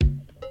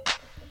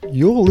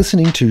You're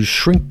listening to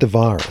Shrink the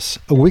Virus,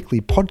 a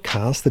weekly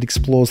podcast that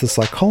explores the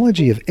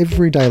psychology of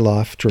everyday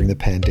life during the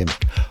pandemic,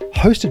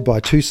 hosted by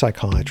two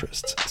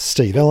psychiatrists,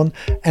 Steve Ellen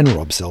and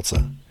Rob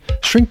Seltzer.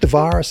 Shrink the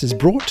Virus is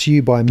brought to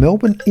you by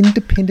Melbourne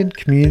independent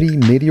community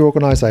media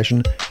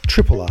organisation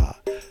Triple R.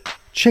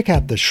 Check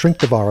out the Shrink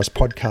the Virus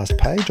podcast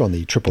page on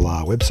the Triple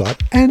R website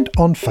and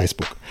on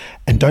Facebook.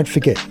 And don't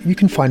forget, you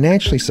can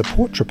financially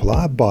support Triple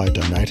R by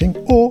donating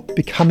or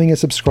becoming a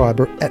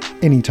subscriber at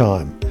any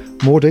time.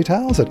 More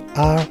details at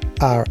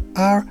rrr.org.au.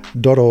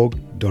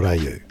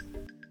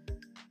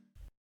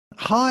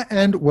 Hi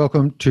and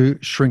welcome to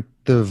Shrink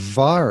the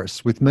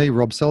Virus with me,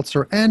 Rob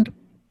Seltzer, and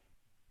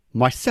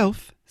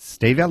myself,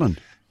 Steve Ellen.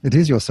 It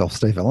is yourself,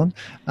 Steve Ellen.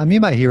 You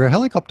may hear a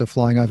helicopter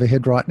flying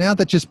overhead right now.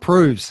 That just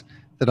proves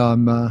that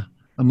I'm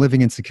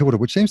living in St Kilda,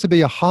 which seems to be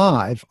a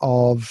hive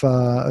of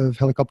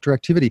helicopter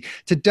activity.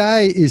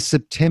 Today is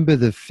September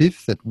the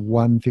 5th at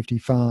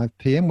 1:55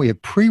 p.m. We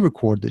have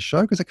pre-recorded this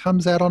show because it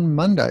comes out on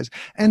Mondays.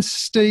 And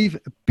Steve,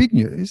 the big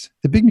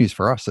news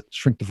for us at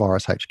Shrink the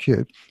Virus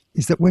HQ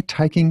is that we're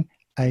taking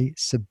a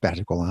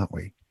sabbatical, aren't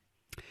we?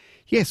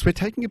 Yes, we're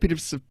taking a bit of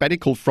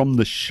sabbatical from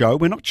the show.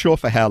 We're not sure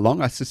for how long.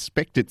 I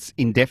suspect it's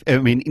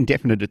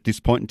indefinite at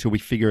this point until we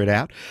figure it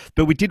out.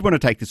 But we did want to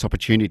take this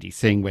opportunity,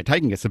 seeing we're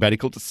taking a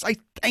sabbatical, to say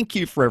thank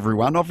you for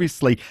everyone,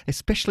 obviously,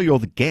 especially all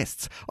the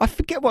guests. I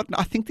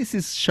think this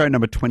is show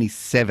number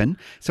 27.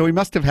 So we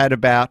must have had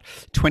about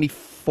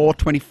 24,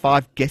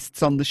 25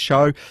 guests on the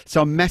show.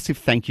 So a massive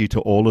thank you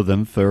to all of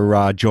them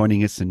for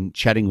joining us and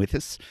chatting with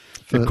us,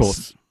 of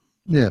course.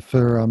 Yeah,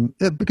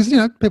 because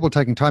people are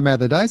taking time out of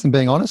their days and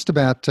being honest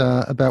about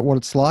what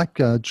it's like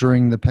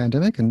during the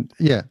pandemic, and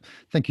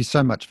thank you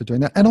so much for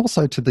doing that, and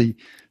also to the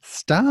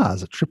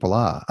stars at Triple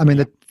R. I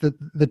mean,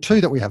 the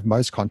two that we have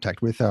most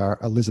contact with are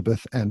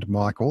Elizabeth and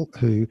Michael,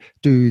 who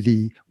do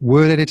the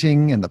word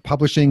editing and the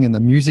publishing and the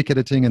music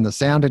editing and the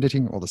sound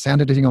editing, or the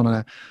sound editing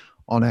on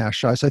our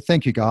show. So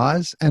thank you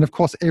guys, and of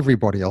course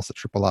everybody else at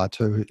Triple R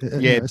too.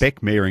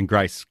 Beck, Mia, and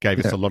Grace gave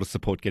us a lot of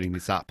support getting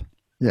this up.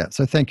 Yeah,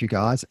 so thank you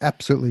guys.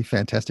 Absolutely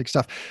fantastic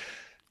stuff.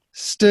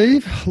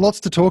 Steve,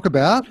 lots to talk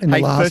about in the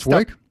last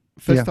week.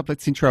 First up,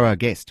 let's intro our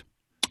guest.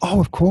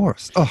 Oh, of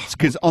course.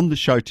 Because on the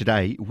show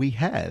today, we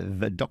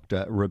have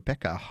Dr.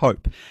 Rebecca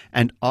Hope,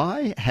 and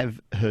I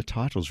have her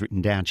titles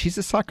written down. She's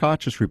a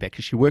psychiatrist,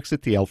 Rebecca. She works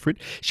at the Alfred.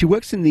 She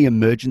works in the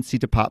emergency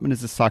department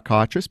as a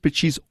psychiatrist, but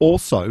she's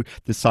also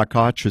the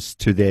psychiatrist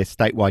to their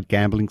statewide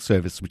gambling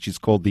service, which is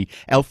called the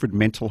Alfred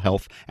Mental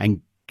Health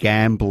and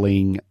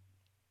Gambling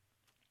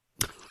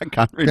I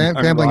can't read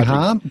Gambling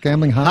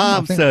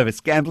harm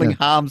service. Gambling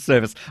harm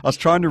service. I was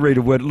trying to read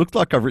a word. It looked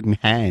like I've written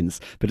hands,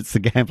 but it's the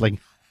gambling.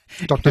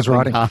 Doctor's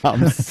writing.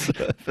 Harm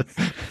service.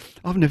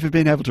 I've never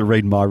been able to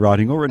read my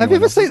writing or anyone Have you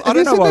ever else's. seen? I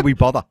don't know why we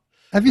bother.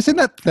 Have you seen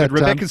that?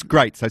 Rebecca's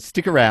great, so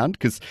stick around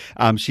because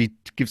she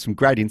gives some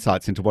great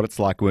insights into what it's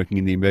like working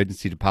in the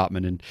emergency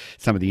department and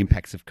some of the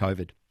impacts of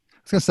COVID.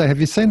 I was going to say, have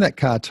you seen that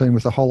cartoon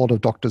with a whole lot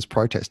of doctors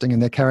protesting and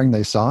they're carrying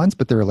these signs,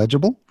 but they're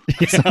illegible?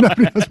 Yeah. So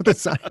nobody knows what they're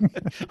saying.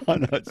 I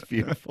know, it's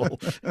beautiful.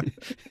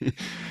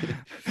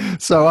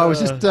 So I was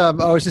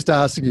just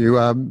asking you,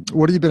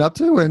 what have you been up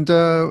to, and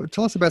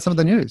tell us about some of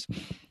the news.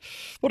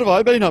 What have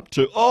I been up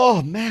to?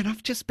 Oh, man,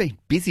 I've just been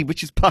busy,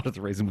 which is part of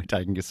the reason we're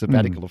taking a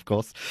sabbatical, of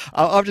course.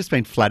 I've just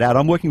been flat out.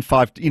 I'm working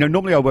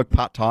normally I work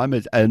part-time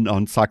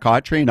on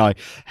psychiatry, and I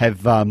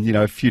have, a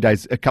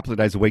couple of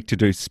days a week to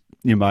do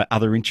my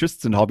other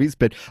interests and hobbies,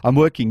 but I'm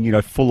working,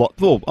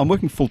 I'm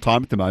working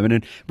full-time at the moment.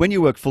 And when you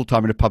work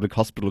full-time in a public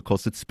hospital, of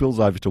course, it spills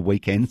over to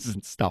weekends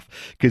and stuff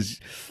because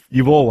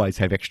you always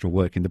have extra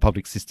work in the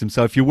public system.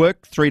 So if you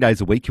work 3 days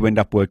a week, you end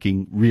up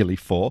working really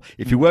 4.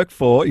 If you work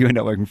 4, you end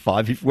up working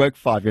 5. If you work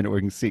 5, you end up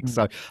working 6.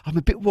 So I'm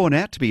a bit worn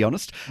out, to be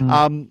honest.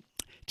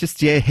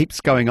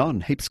 Heaps going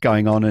on,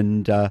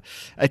 and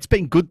it's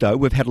been good though.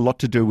 We've had a lot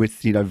to do with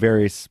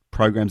various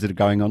programs that are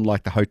going on,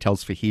 like the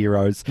Hotels for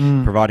Heroes,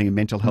 providing a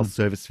mental health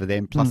service for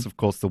them, plus of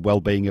course the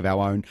well-being of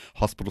our own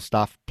hospital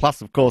staff,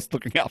 plus of course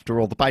looking after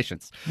all the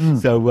patients.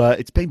 So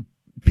it's been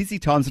busy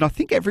times, and I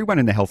think everyone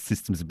in the health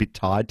system is a bit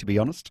tired, to be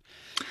honest.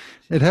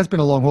 It has been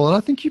a long haul, and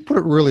I think you put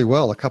it really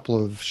well a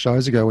couple of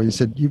shows ago where you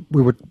said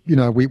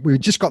we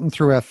just gotten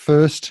through our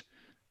first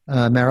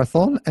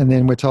marathon, and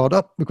then we're told,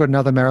 we've got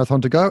another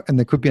marathon to go, and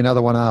there could be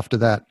another one after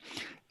that.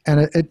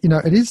 And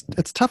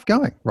it's tough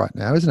going right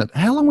now, isn't it?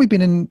 How long have we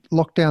been in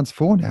lockdowns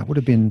for now? Would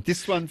have been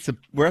this one's a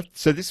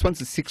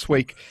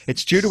 6-week.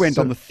 It's due to end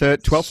on the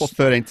 12th or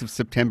 13th of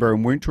September,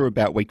 and we're into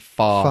about week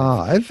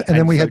 5. And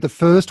then we had the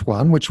first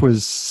one, which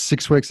was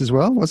 6 weeks as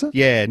well, was it?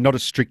 Yeah, not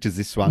as strict as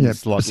this one. Yeah.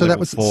 It's like so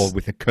level 4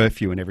 with a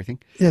curfew and everything.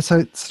 Yeah, so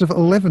it's sort of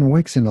 11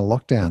 weeks in a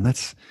lockdown.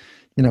 That's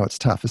it's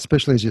tough,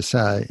 especially as you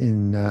say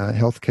in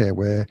healthcare,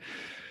 where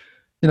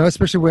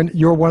especially when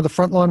you're one of the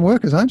frontline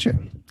workers, aren't you?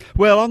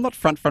 Well, I'm not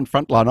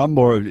frontline. I'm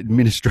more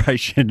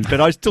administration, but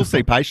I still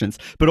see patients.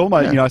 But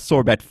I saw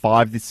about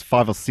 5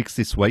 or 6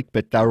 this week,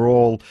 but they were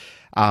all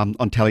on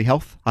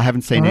telehealth. I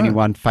haven't seen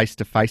anyone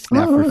face-to-face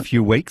now for a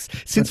few weeks.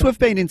 Since we've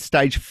been in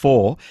stage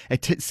 4,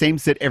 it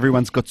seems that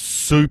everyone's got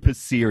super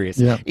serious.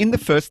 Yeah. In the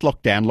first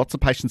lockdown, lots of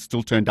patients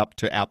still turned up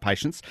to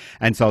outpatients,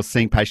 and so I was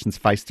seeing patients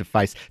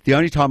face-to-face. The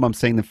only time I'm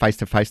seeing them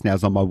face-to-face now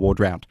is on my ward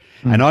round.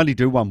 And I only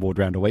do one ward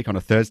round a week on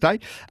a Thursday.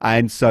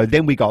 And so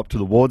then we go up to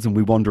the wards and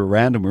we wander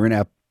around and we're in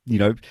our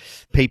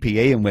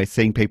PPE, and we're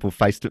seeing people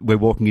we're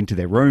walking into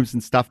their rooms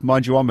and stuff.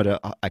 Mind you, I'm at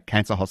a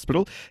cancer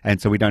hospital, and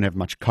so we don't have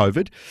much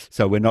COVID.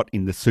 So we're not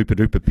in the super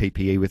duper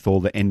PPE with all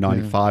the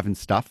N95 and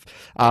stuff.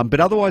 But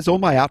otherwise, all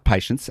my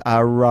outpatients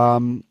are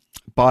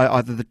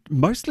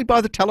mostly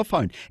by the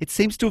telephone. It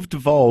seems to have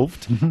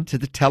devolved to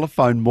the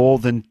telephone more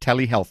than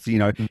telehealth,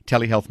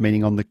 telehealth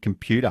meaning on the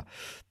computer.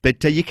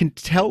 But you can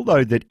tell,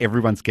 though, that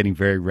everyone's getting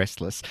very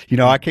restless.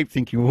 I keep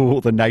thinking, all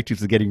the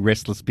natives are getting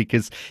restless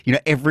because,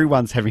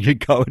 everyone's having to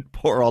go at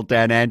poor old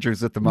Dan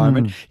Andrews at the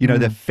moment.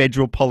 The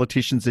federal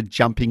politicians are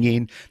jumping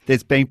in.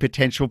 There's been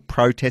potential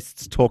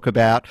protests talk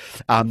about,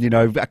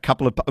 a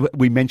couple of,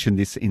 we mentioned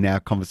this in our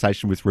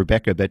conversation with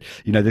Rebecca, but,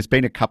 there's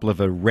been a couple of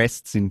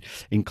arrests,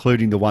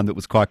 including the one that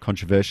was quite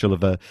controversial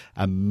of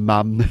a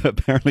mum,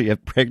 apparently a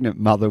pregnant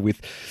mother with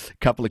a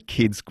couple of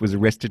kids was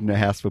arrested in her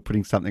house for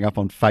putting something up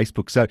on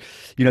Facebook. So,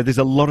 there's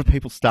a lot of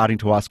people starting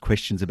to ask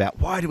questions about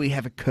why do we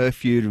have a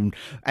curfew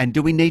and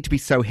do we need to be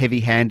so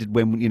heavy-handed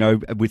when,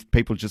 with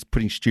people just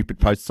putting stupid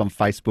posts on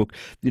Facebook?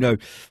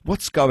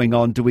 What's going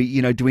on? Do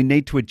we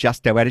need to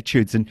adjust our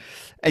attitudes? And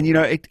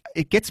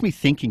it gets me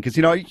thinking because,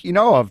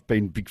 I've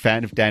been a big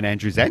fan of Dan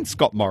Andrews and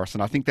Scott Morrison.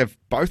 I think they've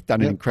both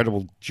done an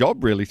incredible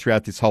job really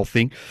throughout this whole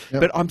thing.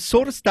 But I'm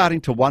sort of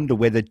starting to wonder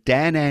whether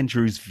Dan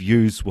Andrews'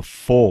 views were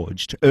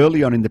forged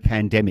early on in the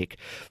pandemic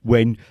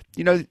when,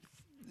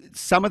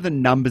 some of the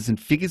numbers and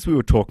figures we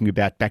were talking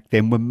about back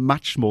then were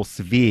much more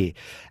severe.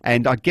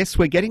 And I guess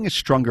we're getting a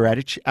stronger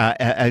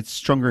a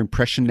stronger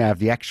impression now of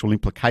the actual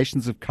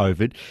implications of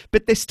COVID,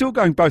 but they're still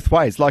going both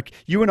ways. Like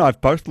you and I have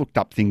both looked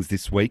up things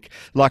this week.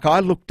 Like I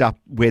looked up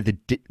where the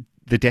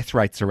death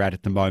rates are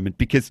at the moment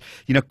because,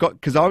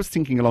 because I was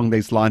thinking along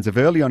these lines of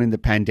early on in the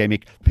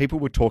pandemic, people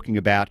were talking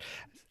about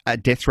a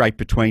death rate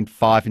between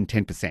 5 and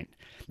 10%.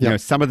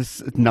 Some of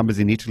the numbers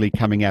in Italy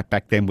coming out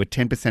back then were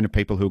 10% of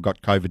people who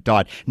got COVID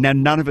died. Now,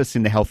 none of us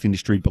in the health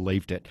industry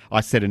believed it.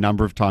 I said a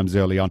number of times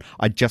early on,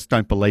 I just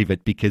don't believe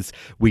it because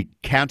we're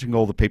counting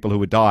all the people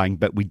who are dying,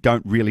 but we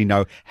don't really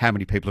know how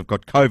many people have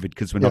got COVID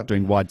because we're not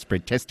doing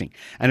widespread testing.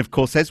 And of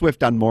course, as we've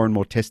done more and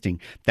more testing,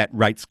 that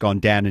rate's gone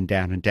down and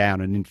down and down.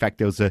 And in fact,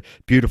 there was a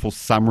beautiful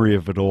summary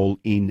of it all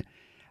in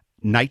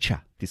Nature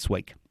this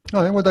week.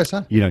 Oh, yeah, what'd they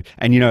say?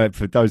 And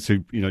for those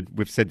who,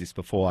 we've said this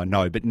before, I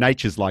know, but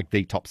Nature's like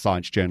the top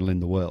science journal in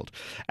the world.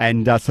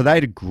 And so they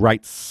had a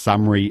great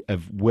summary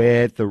of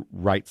where the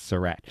rates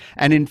are at.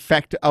 And in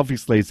fact,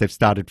 obviously, as they've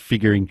started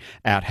figuring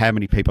out how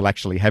many people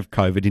actually have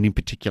COVID, and in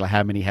particular,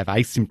 how many have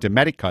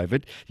asymptomatic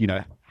COVID,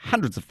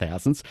 hundreds of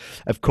thousands,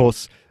 of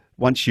course,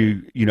 once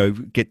you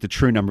get the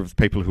true number of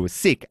people who are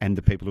sick and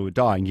the people who are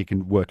dying, you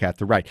can work out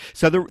the rate.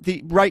 So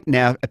the rate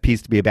now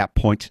appears to be about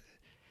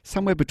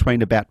somewhere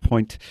between about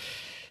 0.7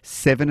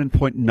 and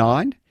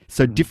 0.9.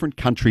 So different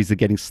countries are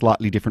getting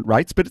slightly different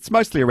rates, but it's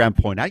mostly around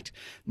 0.8,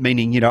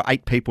 meaning,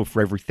 8 people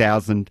for every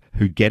 1,000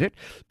 who get it.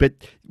 But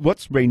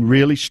what's been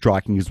really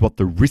striking is what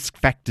the risk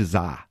factors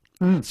are.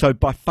 So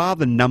by far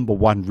the number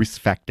one risk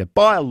factor,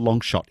 by a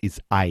long shot, is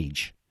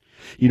age.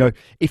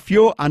 If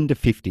you're under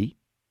 50,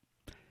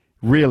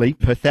 really,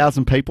 per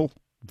 1,000 people,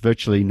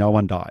 virtually no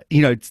one dies.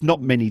 It's not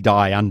many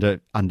die under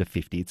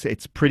 50.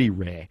 It's pretty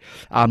rare.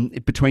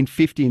 Between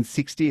 50 and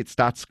 60, it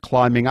starts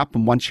climbing up,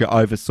 and once you're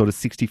over sort of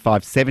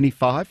 65,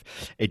 75,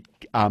 it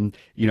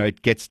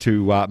gets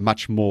to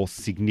much more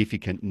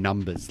significant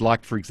numbers.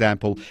 Like, for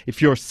example,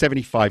 if you're a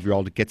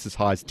 75-year-old, it gets as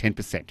high as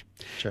 10%.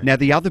 Sure. Now,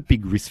 the other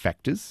big risk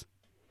factors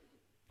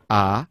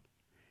are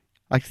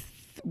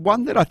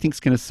one that I think is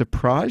going to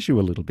surprise you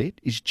a little bit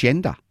is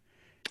gender.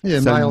 Yeah,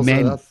 so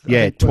males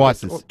men,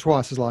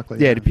 twice as likely.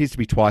 Yeah, it appears to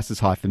be twice as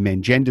high for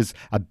men. Gender's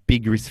a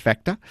big risk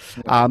factor.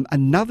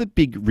 Another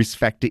big risk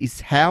factor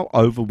is how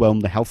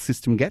overwhelmed the health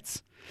system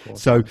gets.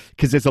 So,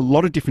 because there's a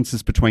lot of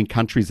differences between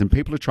countries and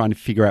people are trying to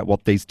figure out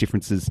what these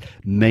differences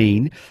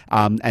mean.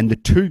 And the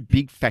two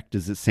big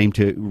factors that seem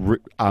to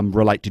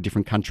relate to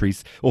different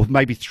countries, or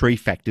maybe 3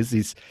 factors,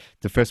 is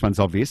the first one's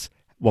obvious.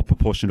 What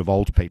proportion of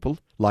old people?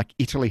 Like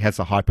Italy has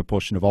a high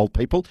proportion of old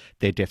people.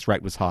 Their death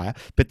rate was higher.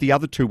 But the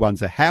other 2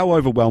 ones are how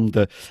overwhelmed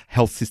the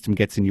health system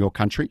gets in your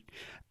country.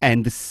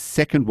 And the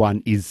second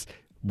one is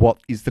what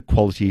is the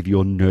quality of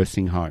your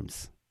nursing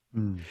homes?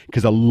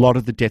 Because a lot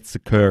of the deaths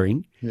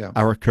occurring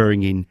are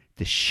occurring in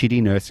the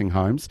shitty nursing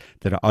homes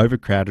that are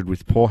overcrowded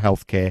with poor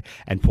healthcare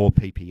and poor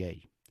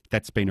PPE.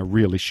 That's been a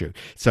real issue.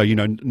 So,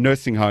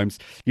 nursing homes,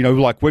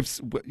 like we've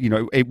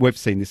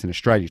seen this in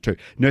Australia too.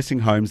 Nursing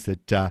homes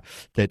that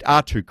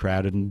are too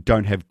crowded and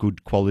don't have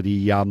good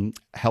quality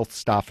health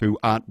staff who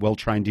aren't well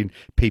trained in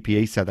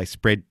PPE,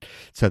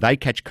 so they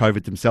catch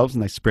COVID themselves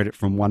and they spread it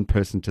from one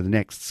person to the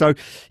next. So,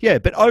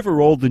 but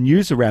overall, the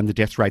news around the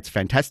death rate's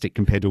fantastic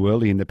compared to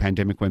early in the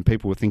pandemic when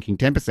people were thinking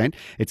 10%.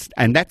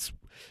 And that's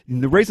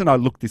And the reason I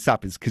looked this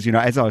up is because,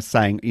 as I was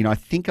saying, I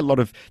think a lot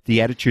of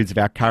the attitudes of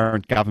our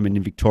current government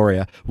in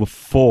Victoria were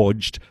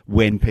forged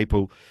when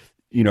people,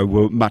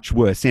 were much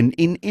worse. And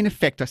in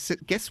effect,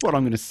 guess what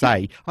I'm going to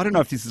say? I don't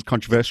know if this is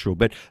controversial,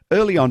 but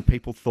early on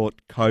people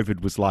thought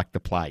COVID was like the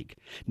plague.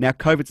 Now,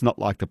 COVID's not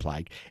like the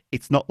plague.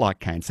 It's not like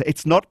cancer.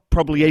 It's not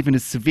probably even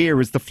as severe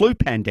as the flu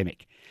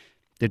pandemic.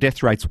 The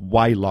death rate's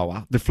way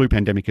lower. The flu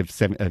pandemic of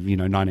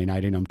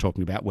 1918, I'm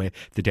talking about, where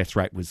the death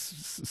rate was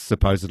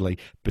supposedly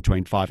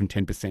between 5 and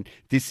 10%.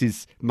 This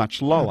is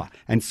much lower.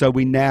 And so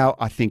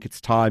I think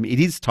it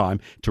is time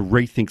to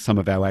rethink some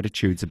of our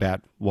attitudes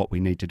about what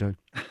we need to do.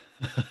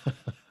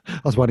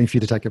 I was waiting for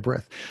you to take a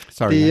breath.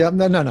 Sorry.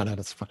 No,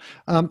 that's fine.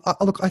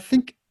 Look, I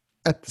think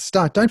at the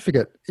start, don't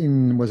forget,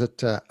 was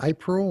it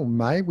April,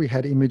 May, we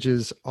had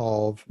images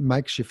of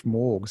makeshift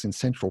morgues in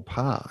Central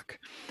Park.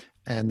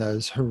 And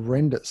those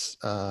horrendous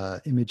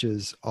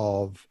images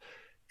of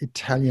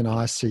Italian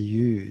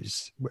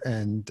ICUs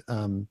and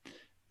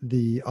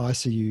the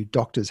ICU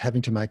doctors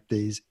having to make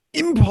these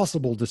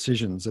impossible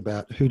decisions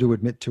about who to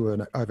admit to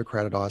an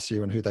overcrowded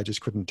ICU and who they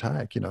just couldn't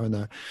take,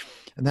 and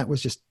that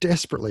was just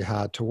desperately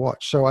hard to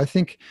watch. So I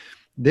think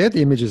they're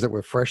the images that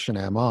were fresh in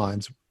our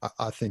minds,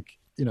 I think,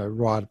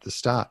 right at the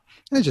start.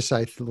 And as you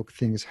say, look,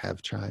 things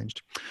have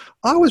changed.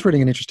 I was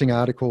reading an interesting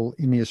article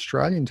in The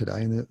Australian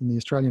today, in the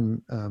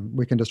Australian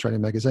Weekend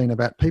Australian magazine,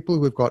 about people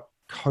who have got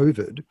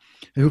COVID and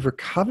who've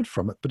recovered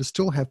from it, but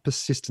still have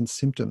persistent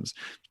symptoms.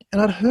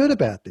 And I'd heard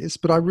about this,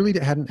 but I really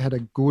hadn't had a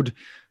good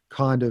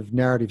kind of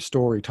narrative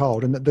story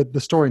told. And the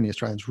story in The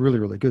Australian is really,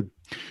 really good.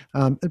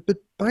 But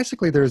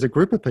basically there is a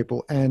group of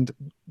people, and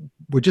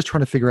we're just trying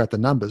to figure out the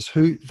numbers,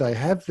 who they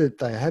have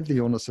the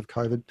illness of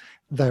COVID,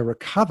 they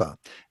recover,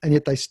 and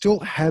yet they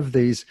still have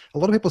these, a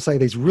lot of people say,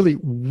 these really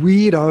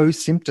weirdo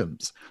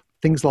symptoms,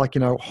 things like,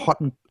 hot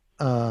and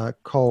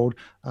cold,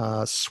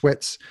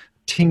 sweats,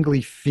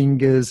 tingly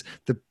fingers,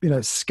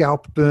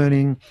 scalp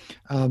burning,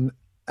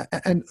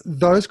 and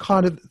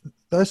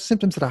those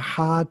symptoms that are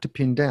hard to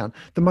pin down.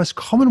 The most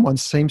common one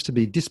seems to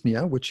be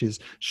dyspnea, which is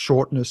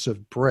shortness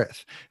of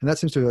breath. And that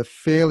seems to be a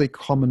fairly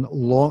common,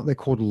 they're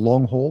called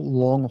long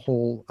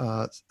haul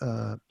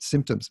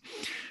symptoms.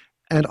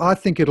 And I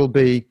think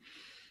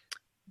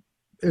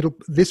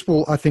this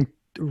will, I think,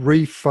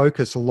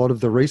 refocus a lot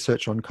of the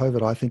research on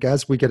COVID, I think,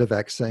 as we get a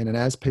vaccine and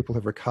as people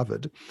have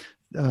recovered,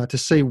 to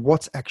see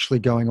what's actually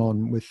going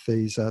on with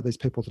these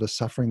people that are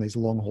suffering these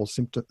long haul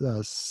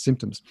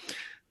symptoms.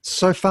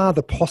 So far,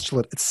 the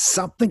postulate, it's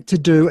something to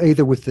do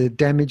either with the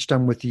damage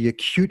done with the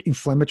acute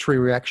inflammatory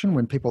reaction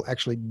when people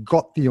actually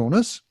got the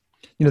illness,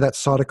 that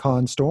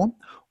cytokine storm,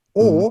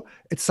 or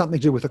it's something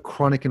to do with a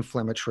chronic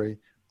inflammatory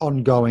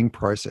ongoing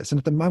process. And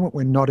at the moment,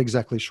 we're not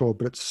exactly sure,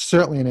 but it's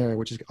certainly an area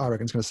which I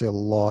reckon is going to see a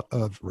lot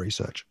of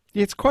research.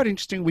 Yeah, it's quite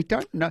interesting. We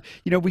don't know,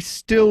 we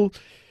still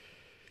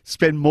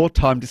spend more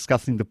time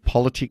discussing the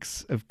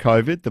politics of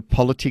COVID, the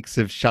politics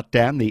of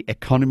shutdown, the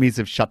economies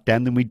of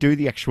shutdown than we do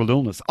the actual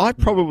illness. I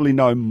probably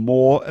know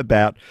more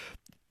about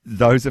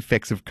those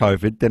effects of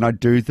COVID than I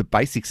do the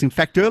basics. In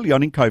fact, early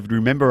on in COVID,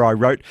 remember I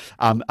wrote,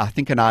 I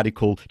think, an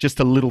article, just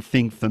a little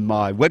thing for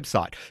my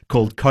website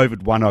called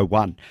COVID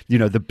 101,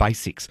 the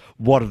basics.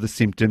 What are the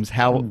symptoms?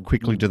 How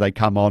quickly do they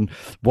come on?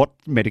 What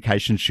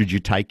medications should you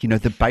take?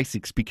 The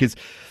basics, because,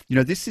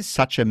 this is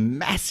such a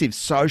massive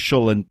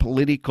social and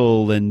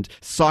political and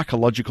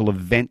psychological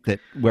event that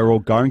we're all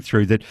going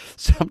through that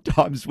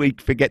sometimes we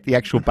forget the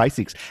actual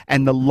basics.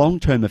 And the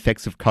long-term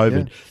effects of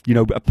COVID,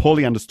 are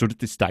poorly understood at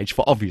this stage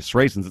for obvious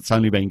reasons. It's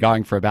only been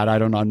going for about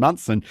 8 or 9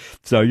 months. And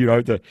so,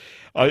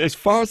 as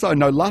far as I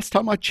know, last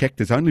time I checked,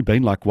 there's only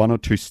been like 1 or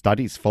 2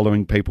 studies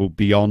following people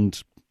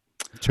beyond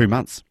 2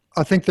 months.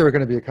 I think there are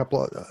going to be a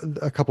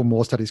couple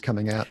more studies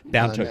coming out.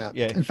 Bound to, now.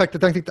 Yeah. In fact,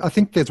 I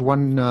think there's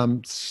one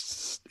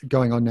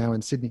going on now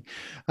in Sydney.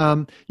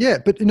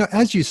 But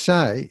as you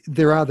say,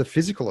 there are the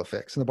physical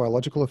effects and the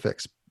biological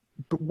effects.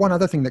 But one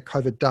other thing that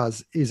COVID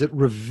does is it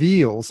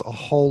reveals a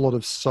whole lot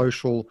of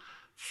social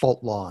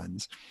fault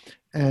lines.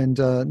 And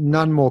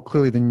none more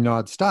clearly than the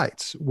United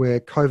States, where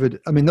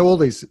COVID, all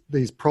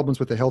these problems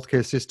with the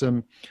healthcare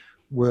system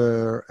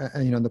were,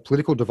 and the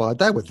political divide,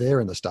 they were there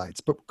in the States,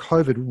 but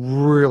COVID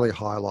really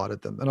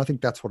highlighted them. And I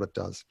think that's what it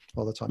does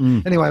all the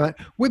time. Anyway, mate,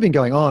 we've been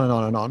going on and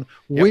on and on.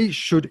 Yep. We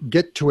should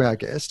get to our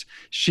guest.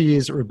 She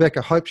is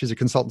Rebecca Hope. She's a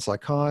consultant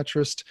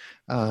psychiatrist.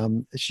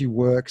 She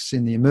works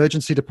in the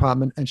emergency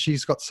department, and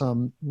she's got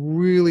some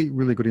really,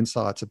 really good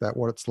insights about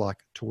what it's like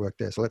to work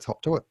there. So let's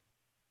hop to it.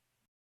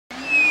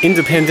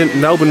 Independent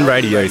Melbourne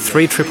Radio,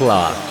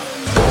 3RRR.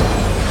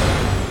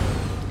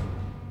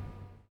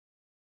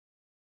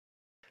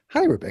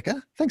 Hey,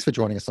 Rebecca. Thanks for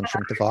joining us on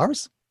Shrink the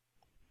Virus.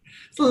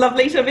 It's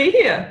lovely to be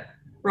here,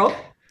 Rob.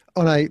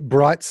 On a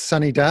bright,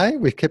 sunny day,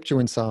 we've kept you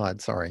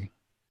inside. Sorry.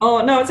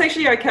 Oh, no, it's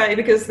actually okay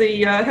because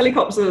the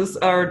helicopters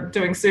are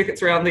doing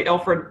circuits around the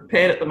Alfred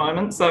pad at the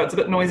moment, so it's a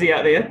bit noisy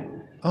out there.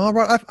 Oh,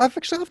 right. I've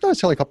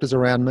noticed helicopters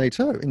around me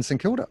too, in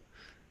St Kilda.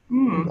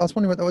 I was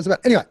wondering what that was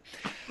about. Anyway,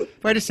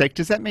 Wait a sec.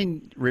 Does that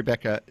mean,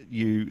 Rebecca,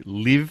 you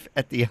live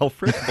at the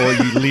Alfred or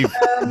you live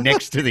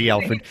next to the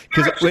Alfred?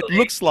 Because it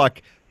looks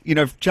like,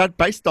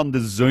 based on the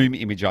Zoom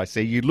image I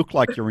see, you look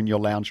like you're in your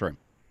lounge room.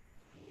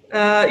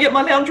 Yeah,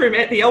 my lounge room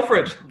at the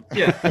Alfred.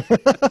 Yeah.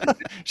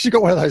 she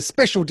got one of those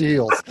special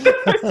deals. No,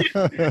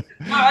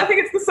 I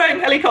think it's the same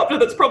helicopter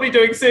that's probably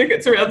doing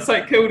circuits around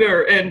St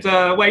Kilda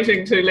and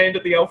waiting to land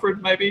at the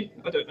Alfred, maybe.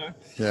 I don't know.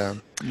 Yeah.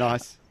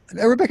 Nice.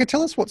 Now, Rebecca,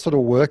 tell us what sort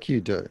of work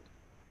you do.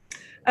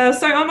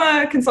 So I'm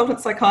a consultant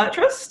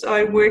psychiatrist.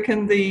 I work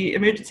in the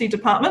emergency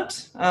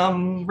department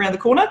around the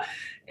corner,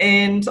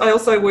 and I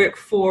also work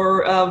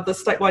for the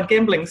statewide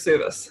gambling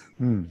service.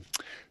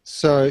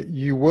 So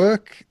you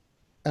work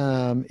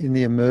in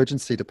the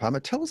emergency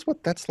department. Tell us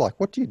what that's like.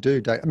 What do you do,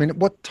 Dave? I mean,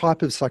 what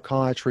type of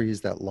psychiatry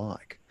is that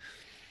like?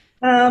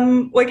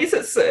 Well, I guess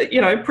it's,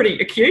 pretty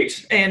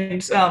acute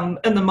and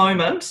in the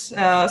moment.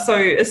 So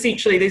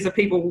essentially these are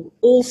people,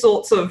 all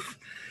sorts of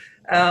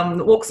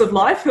walks of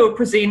life who are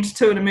present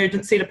to an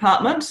emergency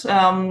department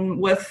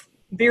with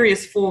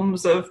various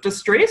forms of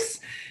distress.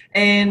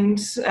 And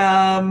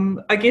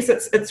I guess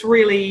it's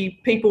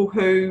really people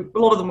who, a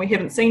lot of them we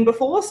haven't seen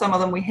before, some of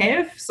them we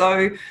have.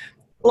 So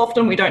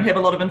often we don't have a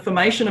lot of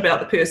information about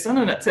the person,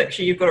 and it's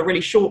actually, you've got a really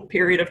short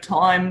period of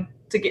time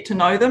to get to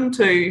know them,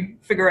 to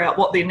figure out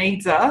what their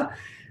needs are.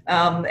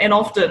 And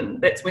often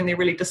that's when they're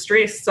really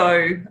distressed. So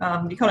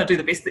you kind of do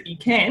the best that you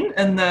can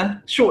in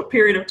the short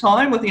period of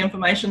time with the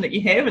information that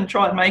you have, and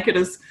try and make it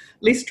as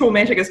less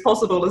traumatic as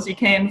possible as you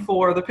can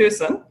for the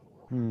person.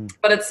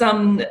 But it's,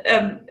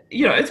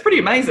 it's pretty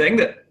amazing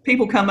that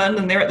people come in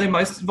and they're at their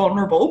most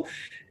vulnerable.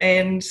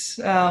 And,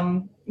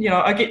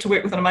 I get to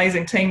work with an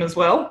amazing team as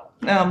well.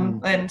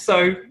 And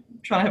so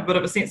trying to have a bit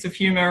of a sense of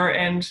humour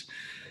and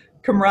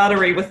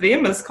camaraderie with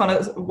them is kind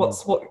of what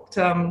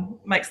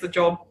makes the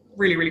job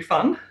really, really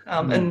fun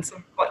in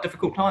some quite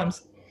difficult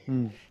times.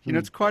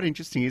 It's quite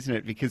interesting, isn't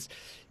it? Because,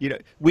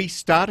 we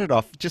started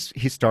off, just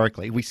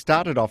historically, with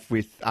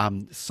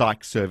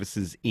psych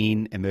services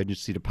in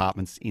emergency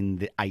departments in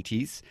the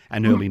 80s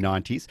and early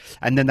 90s.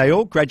 And then they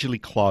all gradually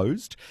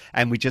closed,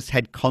 and we just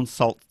had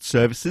consult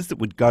services that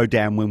would go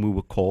down when we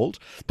were called.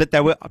 But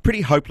they were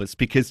pretty hopeless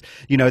because,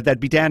 they'd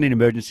be down in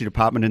emergency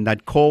department and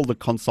they'd call the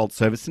consult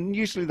service, and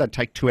usually they'd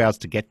take 2 hours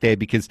to get there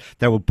because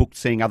they were booked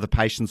seeing other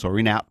patients or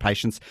in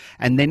outpatients.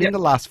 And then in the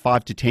last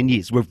 5 to 10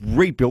 years, we've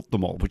rebuilt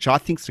them all, which I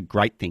think is a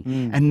great thing.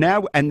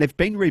 And they've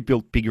been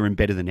rebuilt bigger and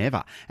better than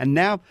ever. And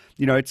now,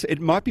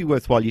 it might be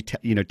worthwhile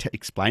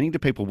explaining to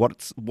people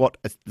what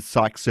the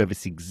psych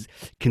service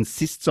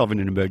consists of in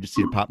an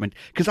emergency department,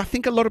 because I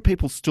think a lot of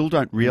people still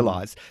don't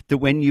realise that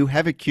when you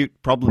have acute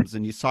problems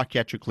and you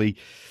psychiatrically,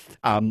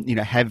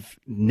 have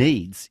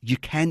needs, you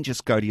can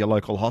just go to your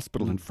local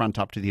hospital and front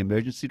up to the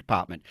emergency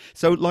department.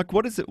 So,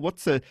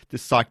 what's the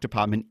psych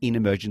department in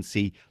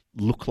emergency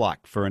look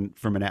like from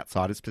an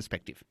outsider's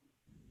perspective?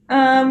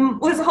 Well,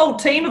 there's a whole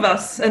team of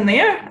us in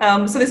there.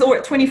 So there's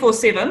always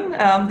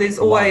 24/7. There's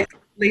always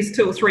at least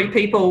 2 or 3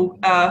 people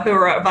who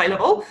are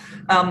available,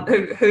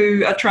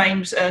 who are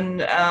trained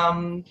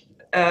in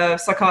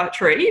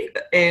psychiatry.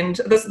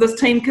 And this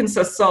team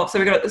consists of, so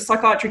we've got the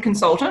psychiatry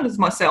consultant, is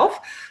myself.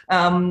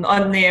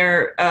 I'm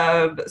there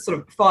sort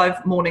of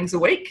 5 mornings a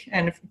week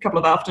and a couple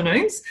of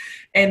afternoons.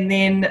 And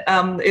then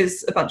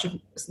there's a bunch of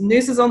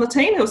nurses on the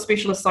team who are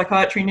specialist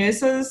psychiatry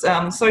nurses,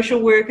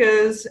 social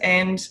workers,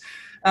 and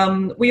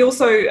we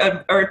also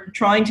are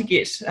trying to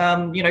get,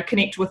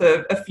 connect with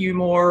a few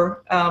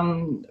more,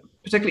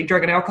 particularly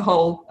drug and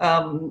alcohol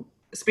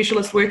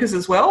specialist workers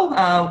as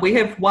well. We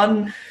have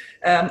one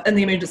in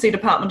the emergency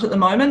department at the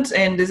moment,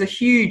 and there's a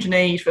huge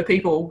need for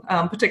people,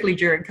 particularly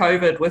during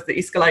COVID with the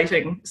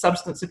escalating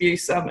substance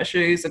abuse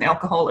issues and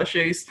alcohol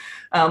issues.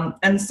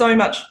 And so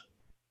much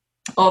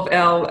of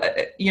our,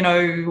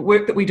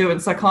 work that we do in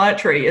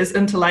psychiatry is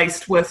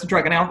interlaced with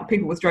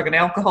people with drug and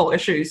alcohol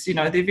issues.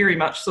 They're very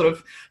much sort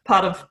of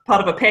part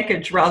of a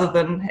package rather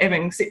than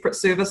having separate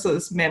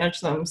services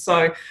manage them.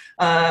 So,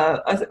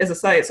 as I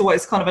say, it's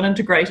always kind of an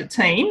integrated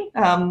team.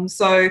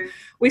 So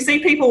we see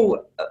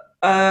people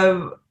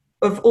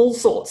of all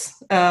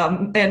sorts.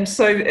 And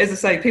so, as I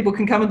say, people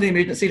can come into the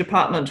emergency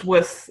department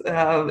with,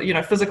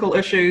 physical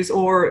issues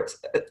or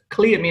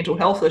clear mental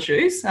health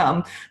issues,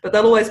 but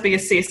they'll always be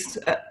assessed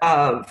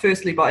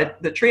firstly by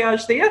the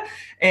triage there.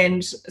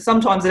 And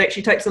sometimes it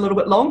actually takes a little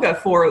bit longer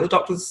for the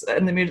doctors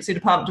in the emergency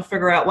department to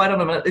figure out, wait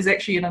on a minute, there's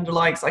actually an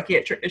underlying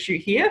psychiatric issue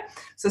here.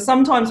 So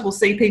sometimes we'll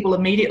see people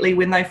immediately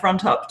when they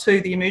front up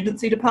to the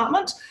emergency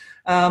department.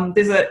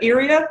 There's an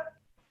area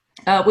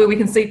where we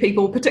can see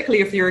people,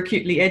 particularly if they're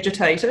acutely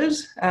agitated,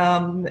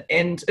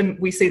 and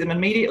we see them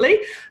immediately.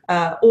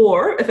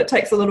 Or if it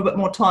takes a little bit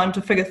more time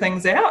to figure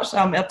things out,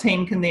 our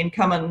team can then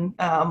come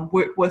and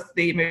work with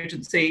the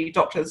emergency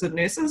doctors and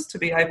nurses to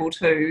be able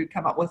to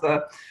come up with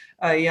a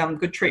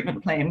good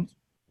treatment plan.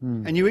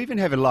 And you even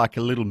have a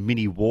little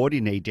mini ward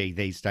in ED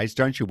these days,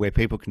 don't you, where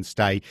people can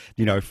stay,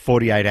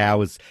 48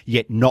 hours,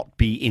 yet not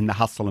be in the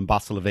hustle and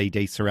bustle of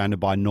ED surrounded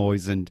by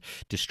noise and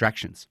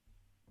distractions.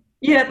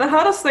 Yeah, the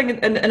hardest thing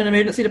in an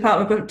emergency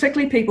department, but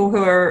particularly people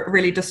who are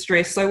really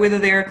distressed, so whether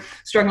they're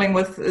struggling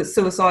with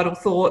suicidal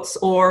thoughts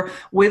or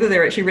whether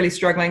they're actually really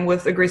struggling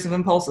with aggressive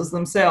impulses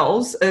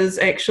themselves, is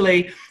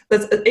actually,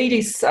 ED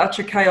is such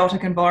a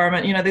chaotic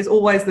environment. There's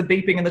always the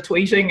beeping and the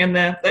tweeting and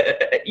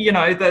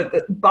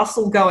the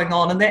bustle going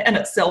on, and that in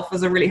itself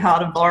is a really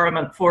hard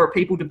environment for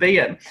people to be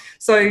in.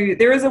 So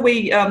there is a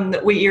wee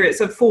area.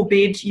 It's a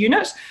 4-bed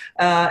unit,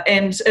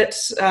 and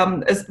it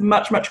is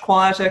much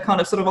quieter, kind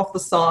of sort of off the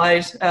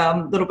side, a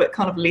little bit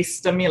kind of less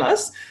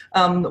stimulus,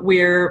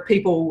 where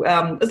people,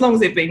 as long as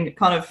they've been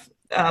kind of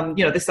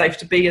they're safe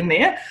to be in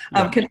there,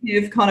 can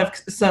have kind of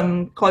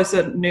some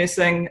closer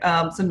nursing,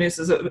 some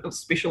nurses are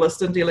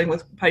specialists in dealing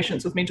with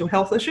patients with mental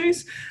health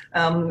issues,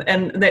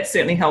 and that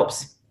certainly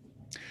helps.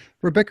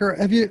 Rebecca,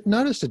 have you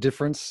noticed a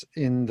difference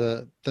in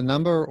the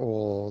number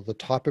or the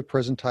type of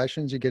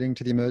presentations you're getting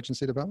to the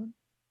emergency department?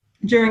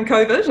 During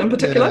COVID in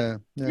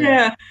particular?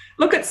 Yeah.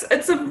 Look,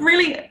 it's a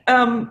really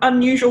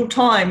unusual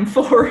time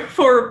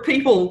for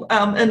people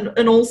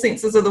in all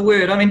senses of the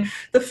word. I mean,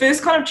 the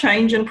first kind of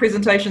change in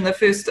presentation, the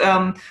first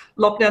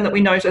lockdown that we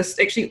noticed,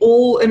 actually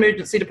all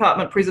emergency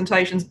department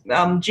presentations,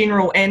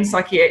 general and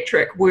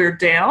psychiatric, were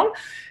down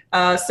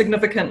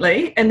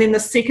significantly. And then the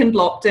second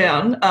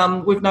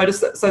lockdown, we've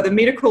noticed that, so the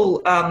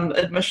medical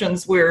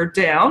admissions were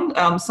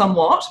down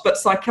somewhat, but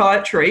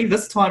psychiatry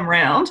this time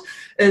round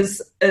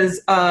is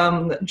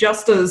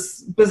just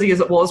as busy as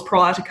it was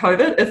prior to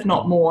COVID, if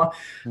not more.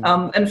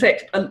 In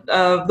fact,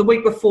 the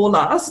week before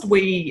last,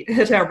 we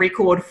hit our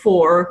record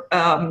for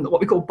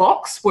what we call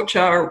BOX, which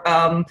are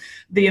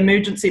the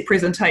emergency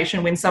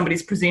presentation when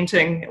somebody's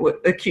presenting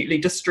acutely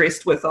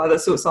distressed with either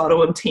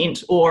suicidal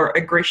intent or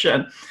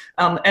aggression.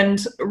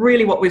 And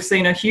really what we've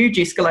seen a huge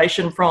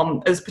escalation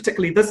from is,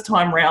 particularly this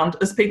time round,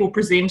 is people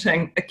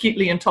presenting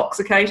acutely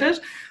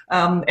intoxicated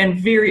and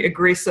very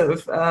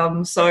aggressive.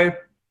 So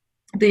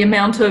the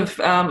amount of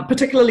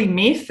particularly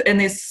meth, and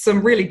there's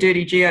some really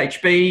dirty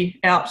GHB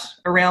out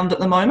around at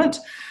the moment,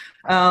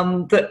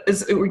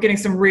 we're getting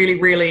some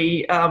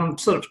really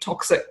sort of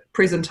toxic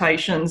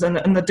presentations,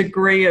 and the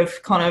degree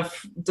of kind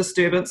of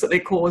disturbance that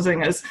they're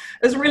causing is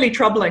really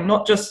troubling,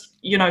 not just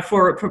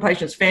for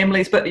patients'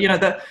 families, but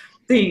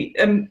the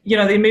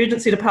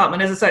emergency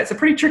department, as I say, it's a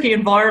pretty tricky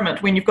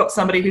environment when you've got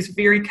somebody who's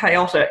very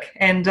chaotic,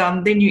 and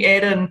then you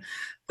add in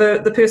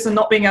the person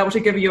not being able to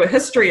give you a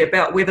history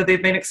about whether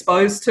they've been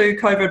exposed to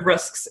COVID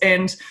risks,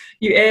 and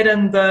you add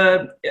in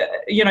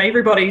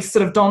everybody's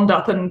sort of donned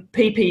up in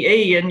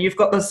PPE, and you've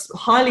got this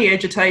highly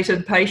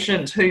agitated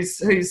patient who's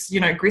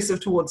aggressive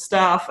towards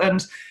staff,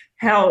 and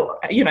how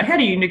do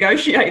you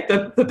negotiate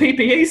the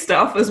PPE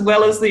stuff as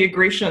well as the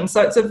aggression?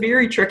 So it's a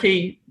very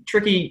tricky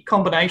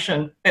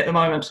combination at the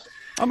moment.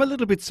 I'm a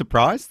little bit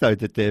surprised, though,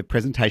 that the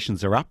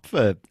presentations are up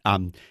for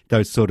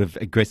those sort of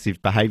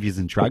aggressive behaviours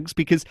and drugs,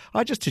 because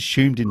I just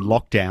assumed in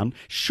lockdown,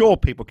 sure,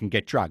 people can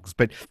get drugs,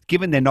 but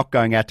given they're not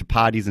going out to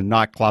parties and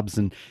nightclubs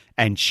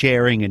and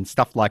sharing and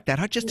stuff like that,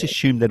 I just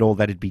assumed that all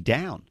that'd be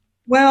down.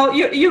 Well,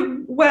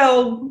 mate.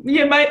 Well,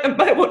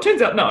 it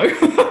turns out no,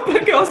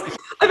 because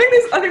I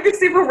think there's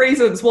several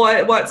reasons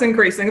why it's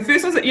increasing. The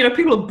first is that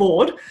people are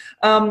bored,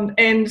 and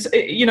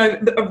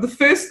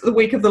the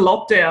week of the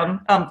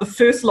lockdown, the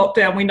first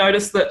lockdown, we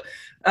noticed that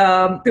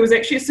there was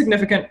actually a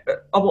significant,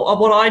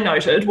 what I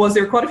noted was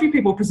there were quite a few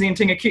people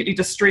presenting acutely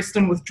distressed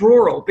and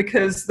withdrawal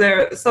because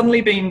they're suddenly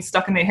being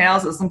stuck in their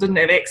houses and didn't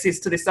have access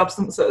to their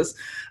substances.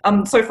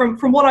 So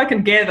from what I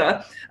can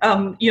gather,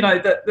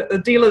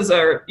 the dealers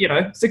are,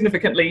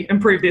 significantly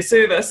improved their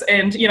service,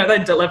 and,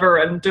 they deliver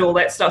and do all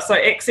that stuff. So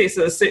access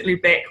is certainly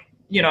back,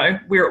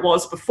 where it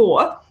was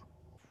before.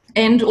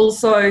 And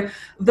also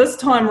this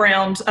time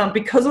round,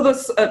 because of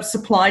the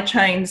supply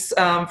chains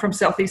from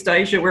Southeast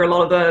Asia, where a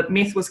lot of the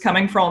meth was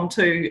coming from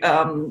to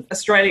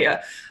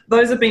Australia,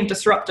 those have been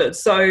disrupted.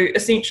 So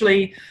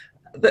essentially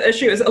the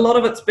issue is a lot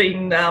of it's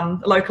been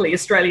locally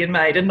Australian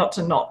made, and not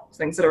to knock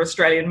things that are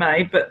Australian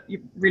made, but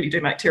you really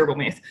do make terrible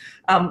meth.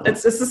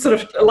 It's just sort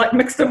of like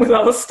mixed in with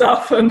other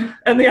stuff. And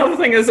the other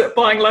thing is that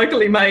buying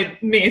locally made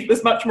meth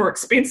is much more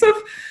expensive,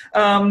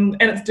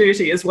 and it's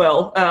dirty as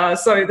well.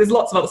 So there's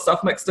lots of other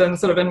stuff mixed in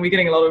and we're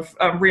getting a lot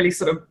of really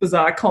sort of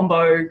bizarre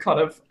combo kind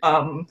of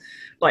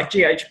like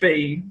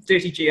GHB,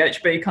 dirty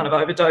GHB kind of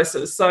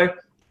overdoses. So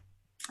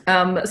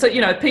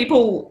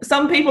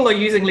some people are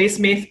using less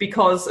meth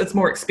because it's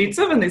more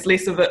expensive and there's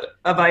less of it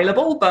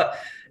available, but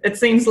it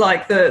seems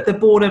like the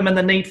boredom and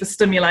the need for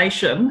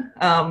stimulation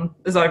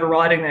is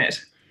overriding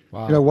that.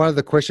 Wow. One of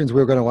the questions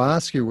we were going to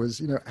ask you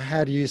was,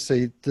 how do you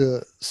see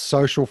the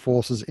social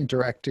forces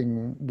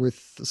interacting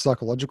with the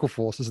psychological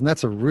forces? And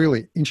that's a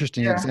really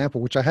interesting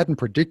example, which I hadn't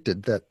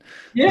predicted, that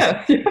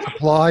the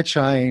supply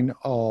chain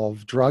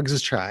of drugs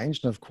has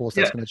changed. And of course,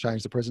 that's going to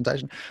change the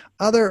presentation.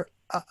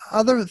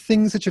 Other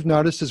things that you've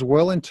noticed as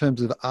well in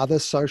terms of other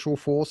social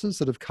forces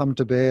that have come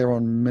to bear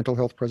on mental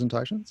health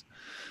presentations?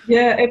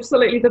 Yeah,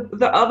 absolutely.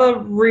 The other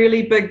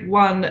really big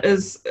one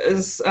is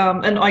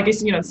and I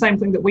guess, the same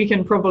thing that we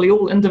can probably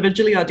all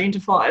individually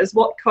identify is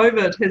what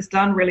COVID has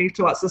done really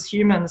to us as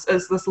humans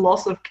is this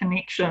loss of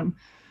connection.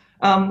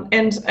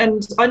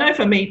 And I know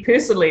for me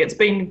personally, it's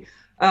been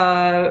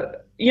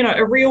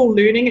a real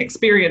learning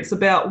experience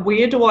about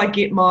where do I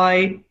get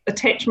my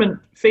attachment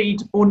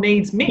feed or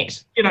needs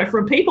met,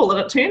 from people. And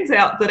it turns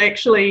out that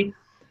actually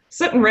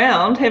sitting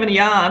around, having a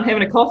yarn,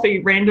 having a coffee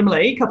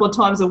randomly a couple of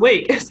times a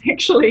week is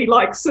actually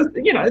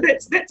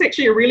that's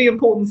actually a really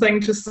important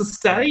thing to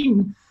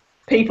sustain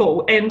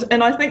people. And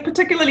I think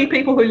particularly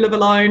people who live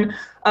alone,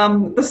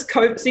 this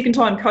second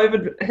time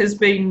COVID has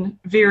been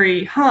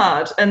very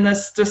hard, and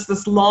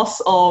this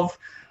loss of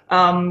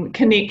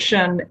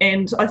connection.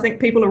 And I think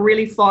people are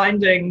really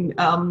finding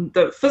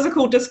the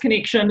physical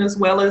disconnection as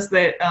well as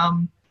that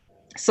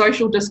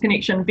social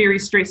disconnection very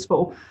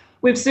stressful.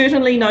 We've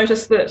certainly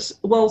noticed that,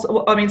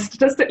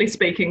 statistically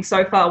speaking,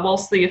 so far,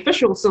 whilst the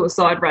official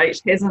suicide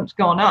rate hasn't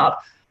gone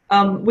up,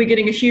 we're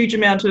getting a huge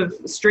amount of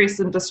stress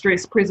and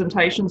distress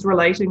presentations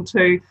relating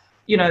to,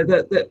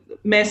 the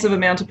massive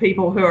amount of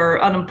people who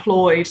are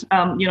unemployed,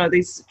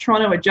 these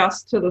trying to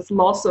adjust to this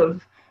loss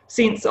of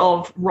sense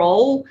of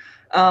role,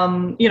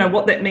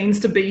 what that means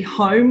to be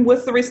home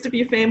with the rest of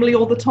your family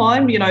all the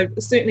time.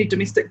 Certainly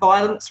domestic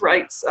violence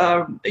rates,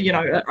 are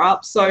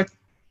up. So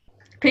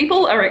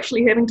people are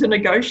actually having to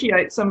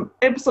negotiate some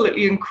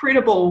absolutely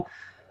incredible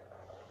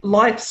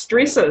life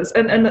stresses,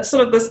 and it's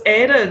sort of this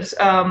added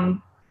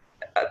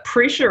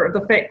pressure of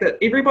the fact that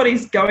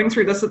everybody's going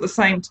through this at the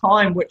same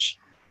time, which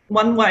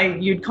one way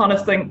you'd kind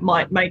of think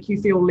might make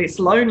you feel less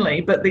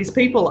lonely, but these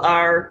people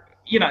are,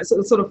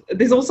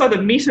 there's also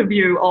the meta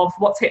view of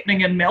what's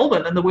happening in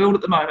Melbourne and the world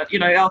at the moment.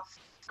 Our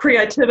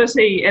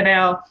creativity and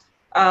our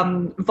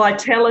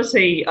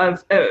vitality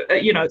of,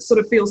 it sort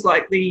of feels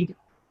like the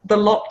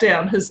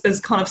lockdown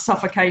is kind of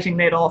suffocating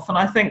that off. And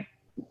I think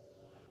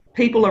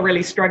people are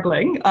really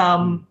struggling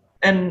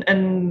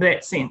in that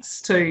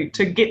sense to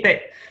get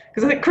that,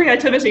 because I think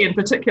creativity in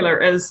particular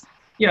is,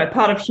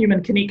 part of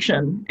human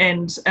connection.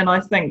 And I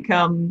think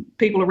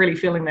people are really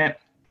feeling that.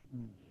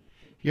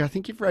 Yeah, I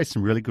think you've raised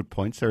some really good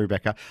points there,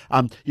 Rebecca.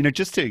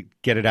 Just to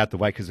get it out the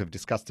way, because we've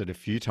discussed it a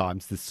few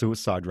times, the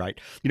suicide rate.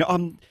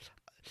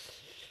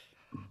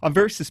 I'm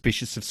very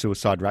suspicious of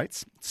suicide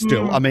rates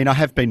still. I mean, I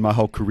have been my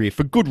whole career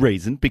for good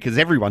reason, because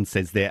everyone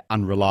says they're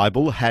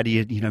unreliable. How do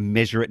you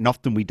measure it? And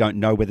often we don't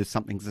know whether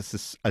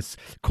something's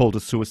called a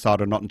suicide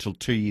or not until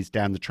 2 years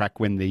down the track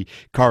when the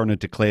coroner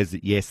declares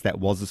that, yes, that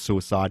was a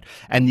suicide.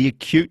 And the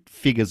acute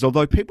figures,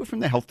 although people from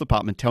the health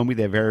department tell me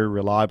they're very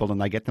reliable and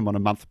they get them on a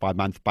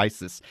month-by-month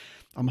basis,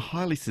 I'm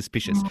highly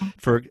suspicious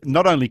for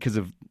not only because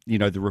of,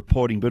 the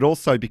reporting, but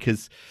also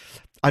because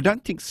I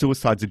don't think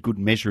suicide's a good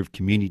measure of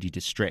community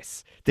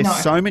distress. There's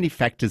so many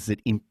factors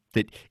that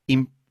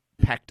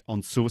impact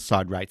on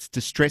suicide rates.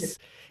 Distress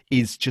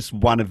is just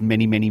one of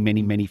many, many,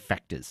 many, many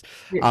factors.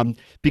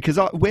 Because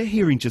we're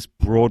hearing just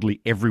broadly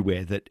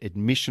everywhere that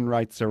admission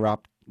rates are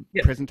up,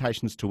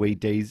 presentations to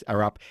EDs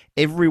are up.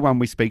 Everyone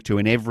we speak to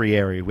in every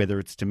area, whether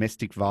it's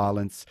domestic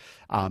violence,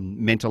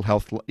 mental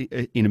health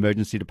in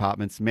emergency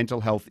departments,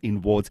 mental health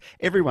in wards,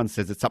 everyone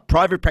says it's up.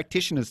 Private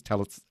practitioners tell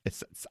us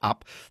it's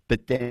up.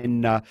 But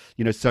then,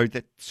 so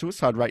that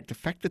suicide rate, the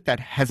fact that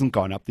hasn't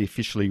gone up, the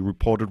officially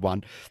reported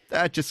one,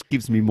 that just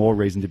gives me more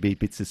reason to be a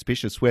bit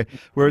suspicious.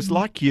 Whereas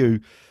like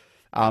you,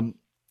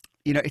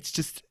 it's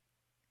just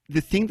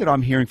the thing that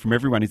I'm hearing from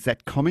everyone is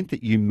that comment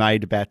that you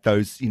made about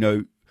those,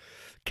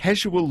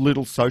 casual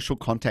little social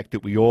contact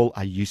that we all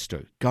are used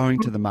to, going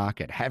to the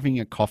market,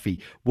 having a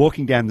coffee,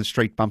 walking down the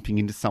street, bumping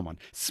into someone,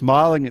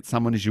 smiling at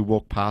someone as you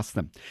walk past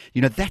them.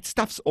 That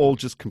stuff's all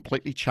just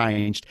completely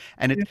changed.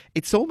 And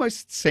it's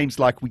almost seems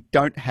like we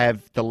don't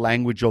have the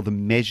language or the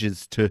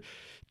measures to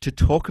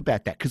talk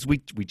about that, because we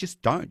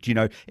just don't.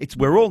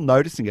 We're all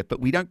noticing it,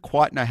 but we don't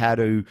quite know how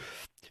to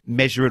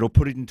measure it or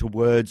put it into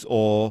words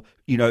or,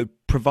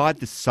 provide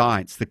the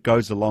science that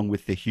goes along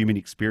with the human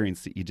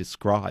experience that you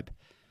describe.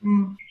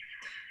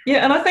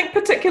 Yeah, and I think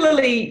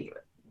particularly,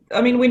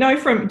 we know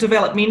from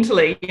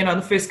developmentally,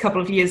 the first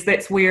couple of years,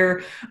 that's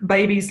where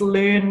babies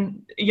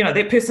learn,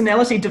 their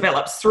personality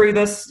develops through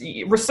this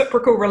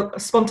reciprocal,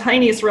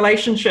 spontaneous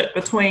relationship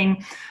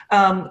between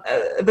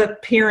the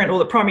parent or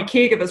the primary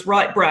caregiver's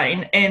right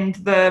brain and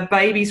the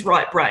baby's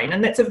right brain.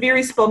 And that's a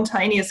very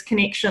spontaneous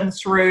connection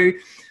through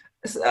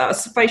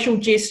facial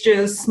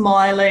gestures,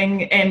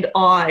 smiling, and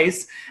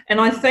eyes.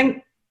 And I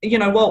think,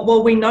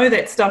 while we know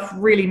that stuff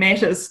really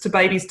matters to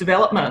babies'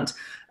 development,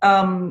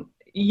 I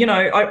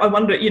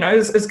wonder,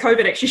 is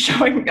COVID actually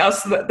showing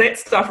us that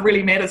stuff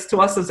really matters to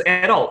us as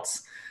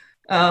adults?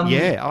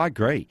 Yeah, I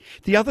agree.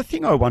 The other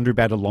thing I wonder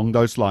about along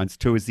those lines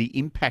too is the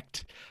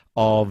impact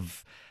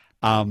of,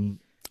 how am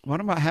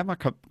I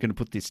going to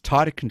put this,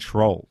 tighter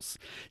controls.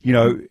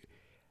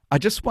 I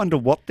just wonder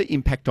what the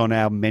impact on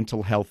our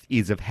mental health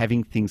is of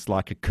having things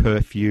like a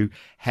curfew,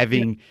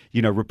 having,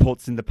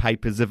 reports in the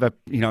papers of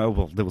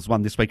there was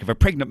one this week of a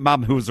pregnant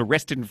mum who was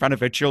arrested in front of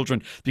her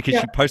children because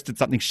she posted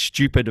something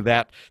stupid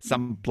about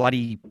some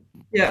bloody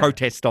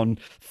protest on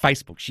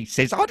Facebook. She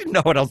says, I didn't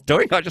know what I was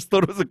doing. I just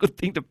thought it was a good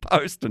thing to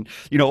post. And,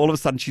 all of a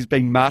sudden she's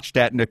being marched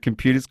out and her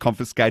computer's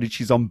confiscated.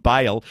 She's on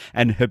bail,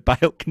 and her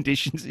bail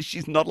conditions is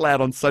she's not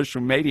allowed on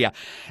social media.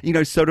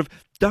 Sort of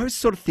those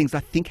sort of things I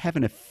think have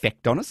an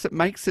effect on us. It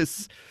makes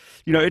us,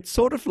 it's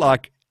sort of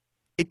like,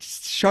 it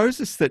shows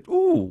us that,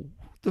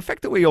 the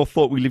fact that we all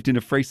thought we lived in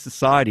a free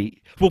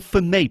society, well,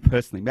 for me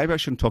personally, maybe I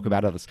shouldn't talk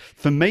about others.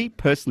 For me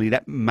personally,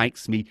 that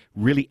makes me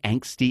really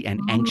angsty and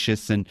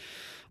anxious, and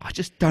I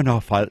just don't know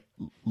if I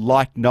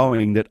like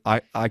knowing that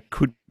I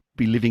could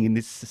be living in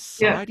this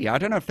society. I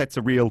don't know if that's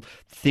a real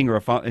thing or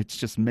if it's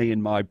just me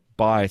and my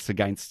bias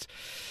against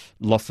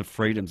loss of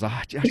freedoms.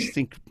 I just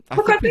think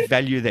we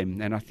value them,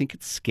 and I think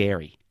it's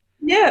scary.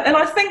 Yeah, and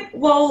I think,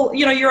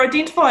 you're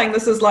identifying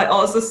this as like,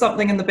 is this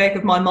something in the back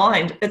of my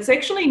mind? It's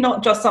actually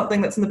not just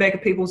something that's in the back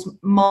of people's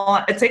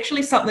mind. It's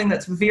actually something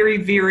that's very,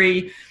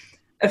 very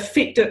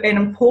effective and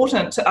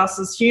important to us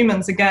as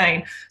humans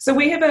again. So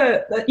we have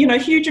a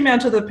huge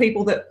amount of the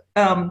people that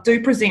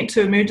do present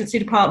to emergency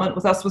department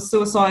with us with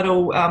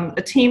suicidal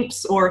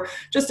attempts or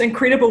just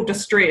incredible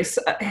distress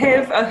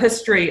have a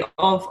history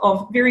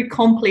of very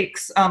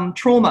complex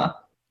trauma.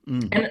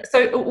 And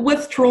so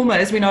with trauma,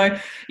 as we know,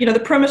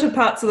 the primitive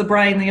parts of the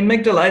brain, the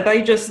amygdala,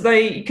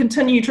 they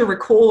continue to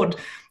record,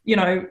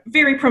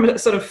 very primitive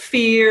sort of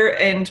fear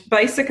and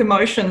basic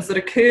emotions that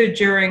occurred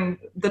during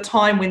the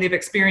time when they've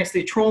experienced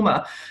their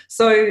trauma.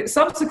 So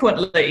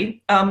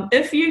subsequently,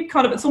 if you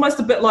it's almost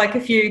a bit like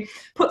if you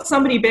put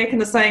somebody back in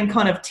the same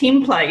kind of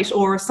template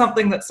or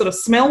something that sort of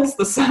smells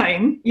the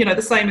same,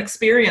 the same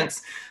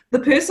experience, the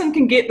person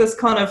can get this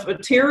kind of a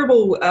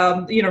terrible,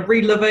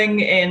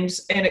 reliving and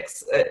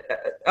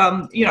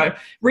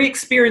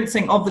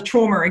re-experiencing of the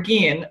trauma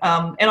again.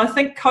 And I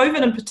think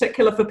COVID in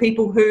particular, for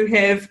people who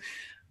have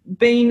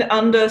been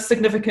under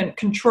significant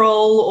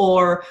control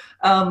or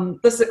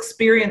this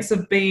experience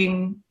of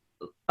being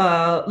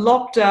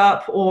locked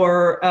up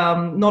or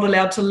not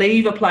allowed to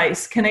leave a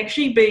place, can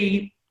actually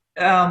be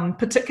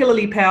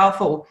particularly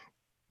powerful.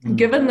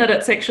 Given that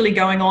it's actually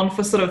going on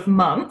for sort of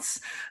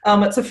months,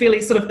 it's a fairly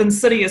sort of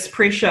insidious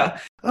pressure.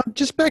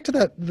 Just back to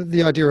that,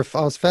 the idea of,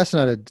 I was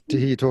fascinated to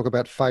hear you talk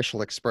about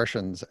facial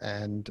expressions.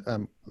 And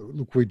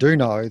look, we do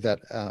know that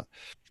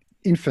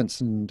infants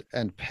and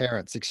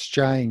parents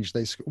exchange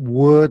these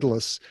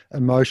wordless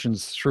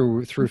emotions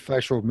through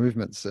facial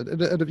movements at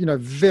a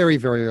very,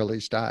 very early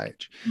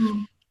stage.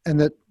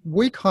 And that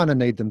we kind of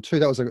need them too.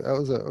 That was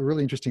a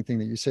really interesting thing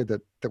that you said,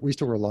 that we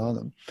still rely on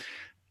them.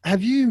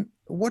 Have you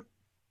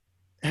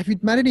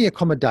made any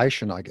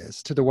accommodation, I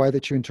guess, to the way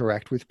that you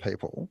interact with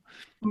people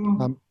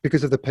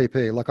because of the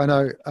PPE? Like, I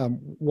know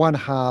one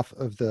half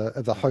of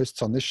the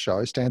hosts on this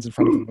show stands in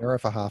front of a mirror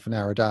for half an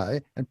hour a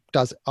day and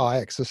does eye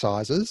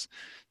exercises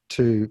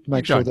to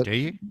make sure that...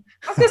 I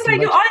was going to say,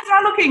 your eyes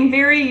are looking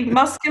very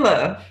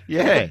muscular.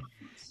 Yeah.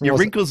 Your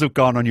wrinkles have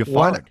gone on your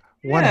forehead.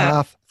 One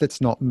half that's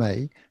not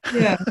me.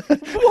 Yeah.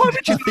 Why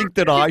did you think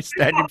that I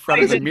stand in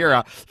front of the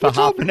mirror for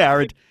half an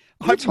hour?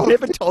 I've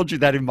never told you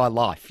that in my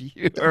life. But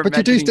you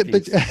do.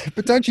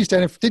 But don't you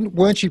stand?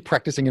 Weren't you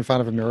practicing in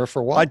front of a mirror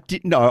for a while? I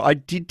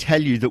did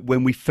tell you that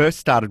when we first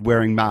started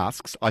wearing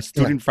masks, I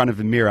stood in front of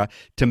the mirror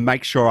to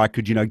make sure I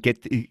could,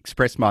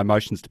 express my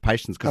emotions to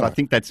patients, because I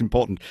think that's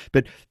important.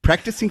 But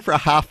practicing for a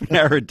half an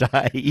hour a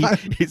day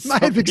is may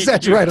have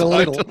exaggerated a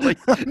little.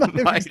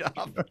 Made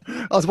up.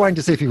 I was waiting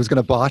to see if he was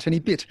going to bite, and he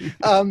bit.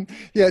 Do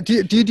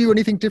you do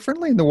anything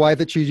differently in the way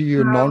that you do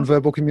your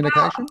non-verbal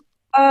communication?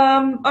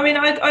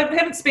 I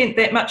haven't spent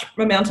that much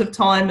amount of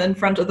time in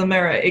front of the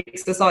mirror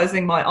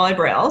exercising my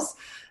eyebrows.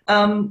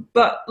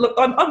 But look,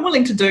 I'm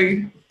willing to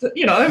do,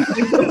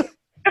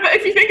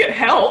 if you think it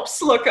helps,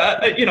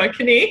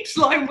 connect.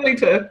 I'm willing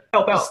to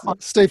help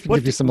out. Steve can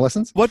give you some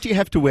lessons. What do you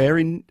have to wear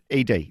in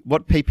ED?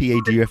 What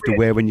PPE do you have to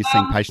wear when you're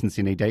seeing patients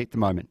in ED at the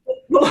moment?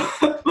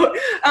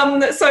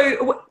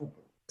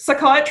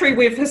 Psychiatry,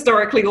 we've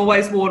historically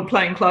always worn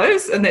plain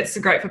clothes, and that's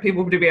great for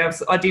people to be able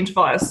to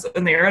identify us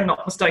in there and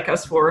not mistake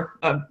us for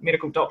a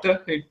medical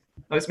doctor who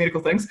knows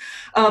medical things.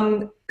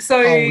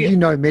 You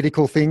know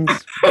medical things.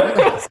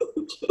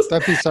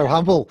 Don't be so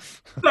humble.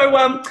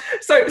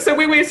 So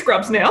we wear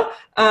scrubs now,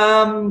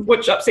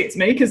 which upsets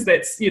me because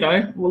that's,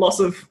 loss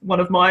of one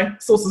of my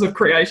sources of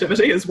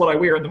creativity is what I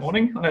wear in the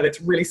morning. I know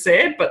that's really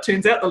sad, but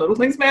turns out the little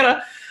things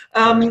matter.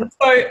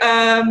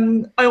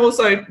 I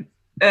also...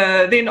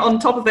 then on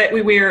top of that,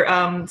 we wear,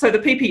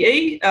 the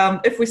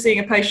PPE, if we're seeing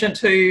a patient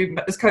who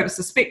is COVID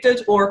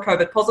suspected or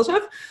COVID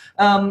positive,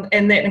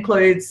 and that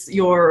includes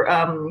your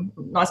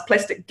nice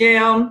plastic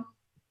gown,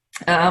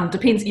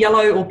 depends,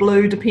 yellow or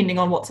blue, depending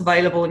on what's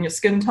available in your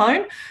skin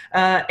tone,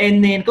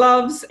 and then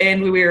gloves,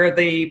 and we wear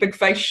the big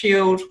face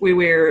shield, we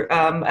wear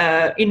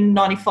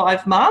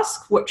N95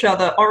 mask, which are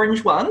the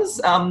orange ones,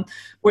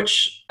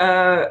 which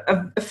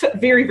fit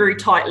very, very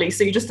tightly,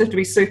 so you just have to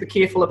be super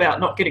careful about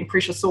not getting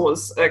pressure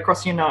sores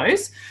across your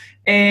nose.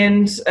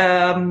 And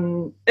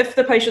if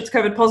the patient's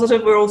COVID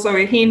positive, we're also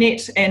a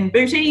hairnet and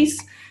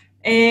booties,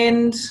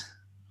 and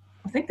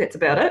I think that's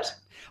about it.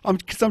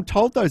 Because I'm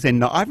told those I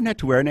haven't had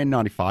to wear an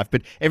N95,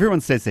 but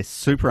everyone says they're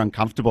super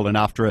uncomfortable. And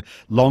after a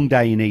long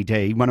day in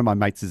ED, one of my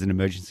mates is an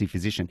emergency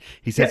physician.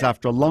 He says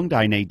after a long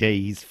day in ED,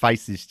 his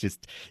face is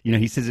just,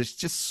 he says it's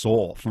just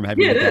sore from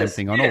having the damn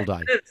thing on all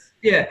day.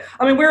 Yeah,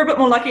 I mean, we're a bit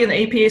more lucky in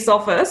the EPS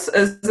office.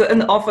 In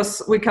the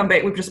office, we come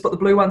back, we've just put the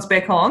blue ones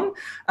back on.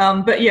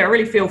 But yeah, I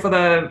really feel for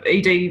the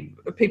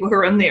ED people who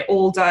are in there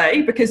all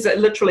day, because they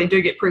literally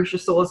do get pressure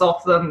sores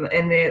off them,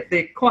 and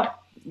they're quite,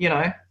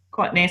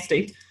 quite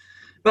nasty.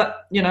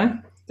 But,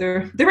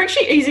 they're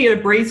actually easier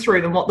to breathe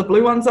through than what the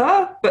blue ones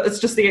are, but it's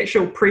just the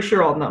actual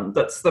pressure on them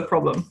that's the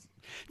problem.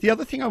 The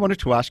other thing I wanted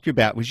to ask you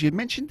about was you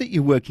mentioned that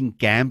you work in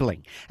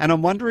gambling, and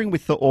I'm wondering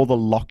with all the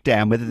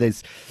lockdown whether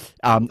there's,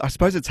 I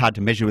suppose it's hard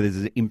to measure whether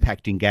there's an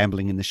impact in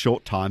gambling in the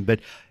short time, but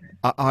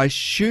I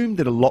assume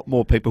that a lot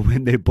more people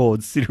when they're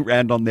bored sit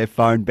around on their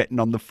phone betting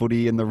on the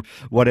footy and the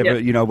whatever,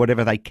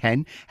 whatever they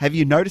can. Have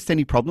you noticed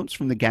any problems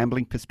from the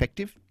gambling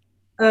perspective?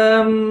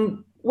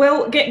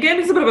 Well,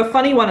 gambling's a bit of a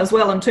funny one as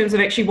well in terms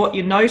of actually what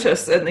you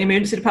notice in the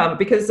emergency department,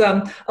 because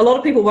a lot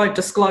of people won't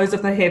disclose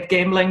if they have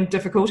gambling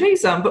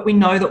difficulties, but we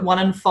know that 1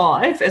 in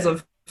 5, as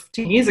of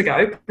 10 years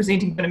ago,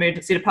 presenting to an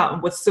emergency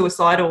department with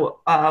suicidal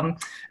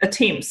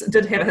attempts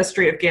did have a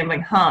history of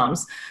gambling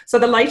harms. So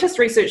the latest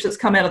research that's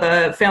come out of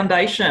the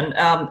foundation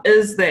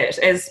is that,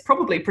 as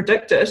probably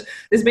predicted,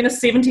 there's been a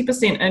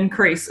 70%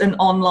 increase in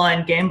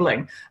online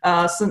gambling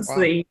since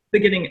the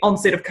beginning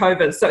onset of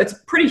COVID. So it's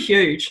pretty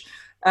huge.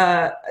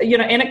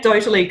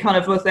 Anecdotally, kind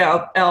of with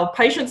our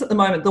patients at the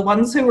moment, the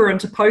ones who were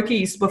into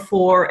pokies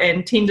before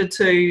and tended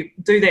to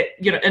do that,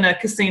 in a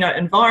casino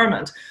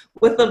environment,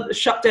 with the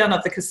shutdown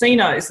of the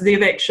casinos,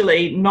 they've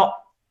actually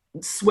not,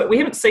 we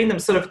haven't seen them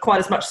sort of quite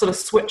as much sort of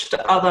switch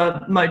to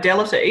other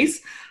modalities.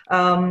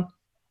 So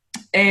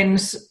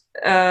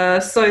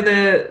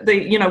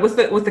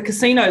with the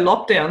casino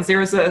lockdowns,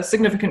 there is a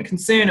significant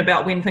concern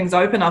about when things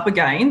open up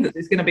again, that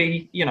there's going to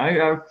be,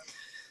 a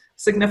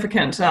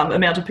significant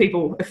amount of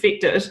people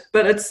affected,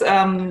 but it's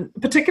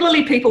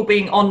particularly people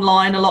being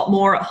online a lot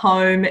more at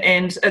home,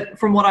 and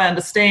from what I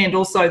understand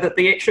also that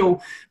the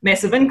actual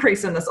massive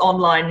increase in this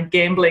online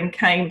gambling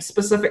came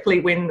specifically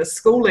when the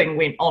schooling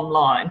went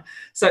online.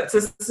 So it's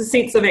a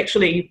sense of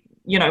actually,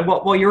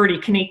 while you're already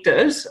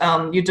connected,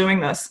 you're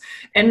doing this,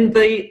 and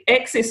the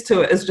access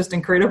to it is just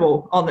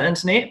incredible on the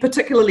internet,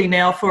 particularly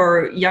now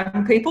for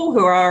young people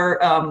who are,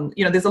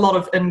 there's a lot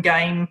of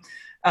in-game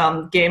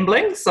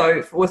gambling.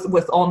 So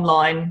with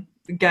online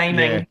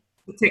gaming,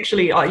 it's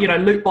actually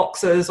loot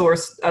boxes or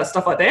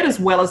stuff like that, as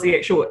well as the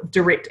actual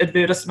direct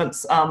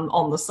advertisements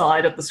on the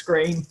side of the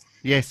screen.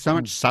 Yeah, so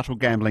much subtle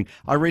gambling.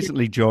 I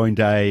recently joined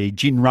a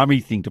gin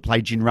rummy thing to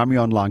play gin rummy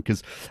online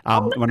because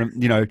one of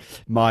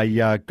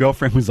my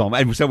girlfriend was on,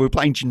 and so we were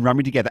playing gin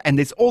rummy together. And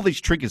there's all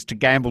these triggers to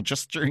gamble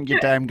just during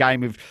your damn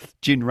game of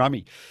gin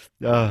rummy.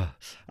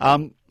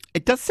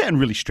 It does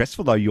sound really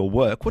stressful though, your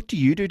work. What do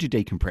you do to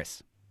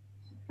decompress?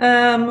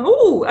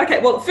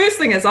 Okay. Well, the first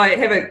thing is I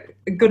have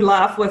a good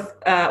laugh with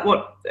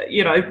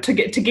to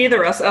get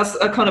together us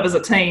kind of as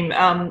a team.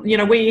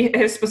 We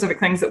have specific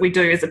things that we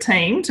do as a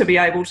team to be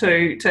able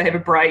to have a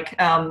break,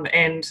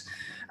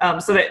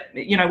 so that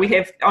we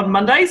have on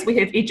Mondays we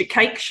have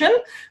education,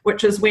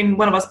 which is when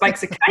one of us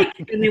bakes a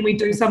cake, and then we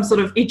do some sort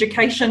of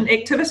education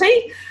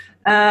activity.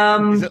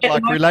 Is it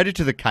like related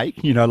to the cake?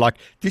 Like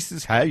this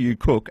is how you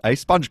cook a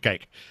sponge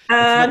cake. It's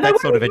not that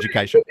sort of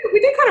education. We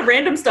do kind of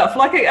random stuff.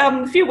 Like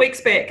a few weeks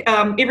back,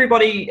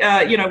 everybody,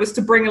 was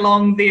to bring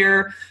along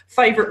their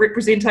favourite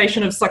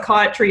representation of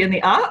psychiatry and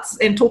the arts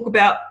and talk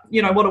about,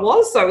 what it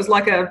was. So it was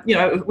like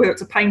whether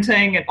it's a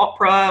painting, an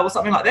opera, or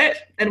something like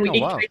that, and we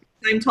eat cake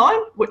at the same time,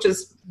 which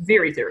is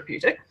very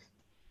therapeutic.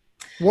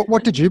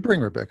 What did you bring,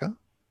 Rebecca?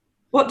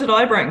 What did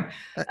I bring?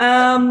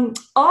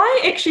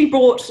 I actually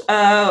brought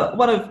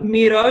one of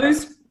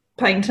Miro's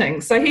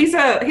paintings. So he's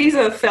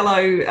a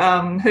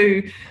fellow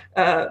who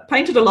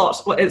painted a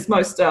lot, as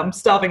most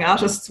starving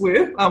artists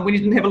were, when he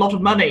didn't have a lot of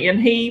money, and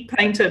he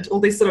painted all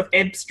these sort of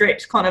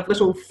abstract kind of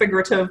little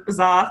figurative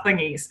bizarre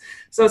thingies.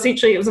 So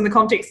essentially it was in the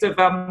context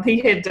of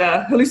he had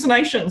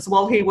hallucinations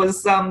while he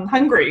was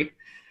hungry,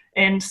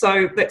 and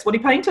so that's what he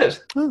painted.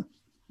 Oh.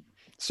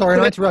 Sorry,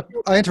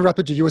 I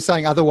interrupted you. You were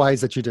saying other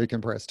ways that you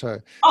decompress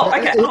too. Oh,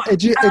 okay.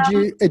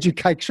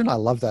 Education, I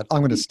love that. I'm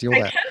going to steal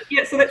that.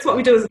 Yeah, so that's what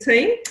we do as a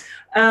team.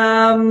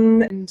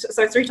 And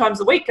so 3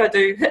 times a week I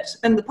do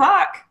HIIT in the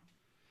park.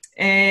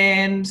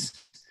 And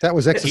that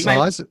was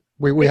exercise.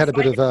 We had a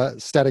bit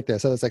of static there,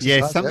 so that's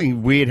exercise. Yeah,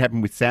 something weird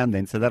happened with sound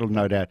then, so that'll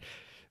no doubt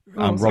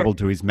Rob will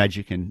do his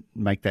magic and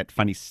make that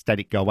funny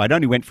static go away. It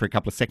only went for a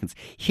couple of seconds.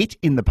 HIIT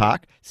in the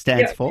park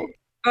stands for?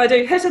 I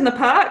do HIIT in the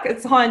park.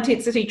 It's high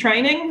intensity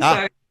training.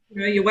 So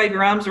you wave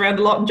your arms around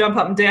a lot and jump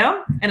up and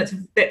down,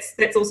 and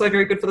that's also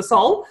very good for the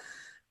soul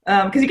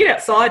because you get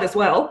outside as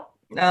well.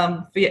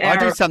 For your hour. I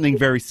do something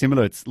very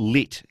similar. It's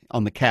lit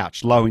on the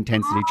couch, low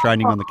intensity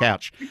training on the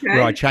couch,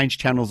 where I change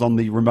channels on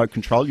the remote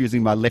control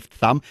using my left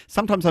thumb.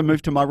 Sometimes I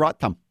move to my right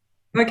thumb.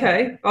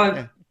 Okay.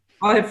 I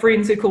have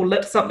friends who call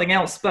lit something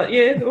else, but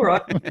yeah, all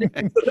right.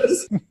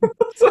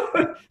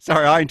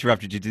 Sorry, I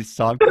interrupted you this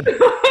time.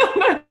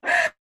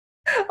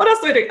 What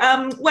else do I do?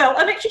 Well,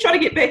 I'm actually trying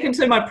to get back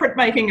into my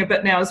printmaking a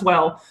bit now as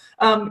well,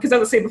 because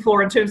as I said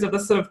before, in terms of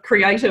this sort of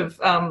creative,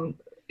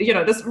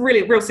 this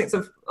really real sense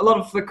of a lot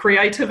of the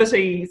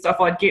creativity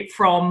stuff I'd get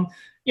from,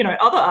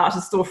 other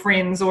artists or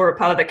friends or a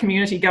part of the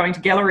community going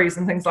to galleries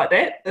and things like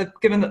that.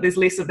 Given that there's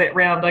less of that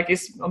round, I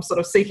guess I'm sort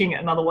of seeking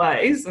it in other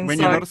ways. And when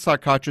you're not a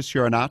psychiatrist,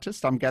 you're an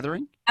artist, I'm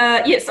gathering?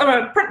 Yes, I'm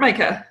a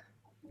printmaker.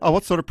 Oh,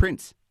 what sort of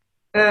prints?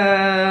 Hold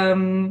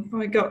on,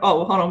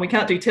 we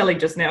can't do telly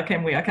just now,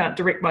 can we? I can't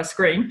direct my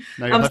screen.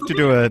 No, you'll have to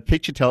do a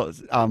picture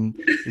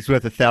it's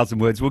worth 1,000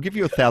 words. We'll give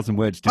you 1,000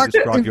 words to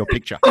describe your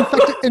picture.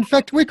 In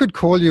fact, we could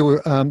call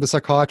you the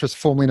psychiatrist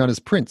formerly known as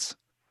Prince.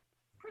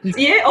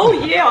 Yeah,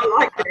 I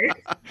like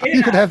that. Yeah.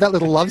 You could have that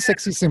little love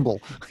sexy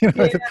symbol,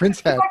 the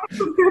Prince hat. I've got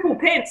some purple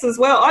pants as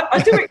well. I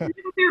do actually have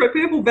a pair of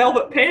purple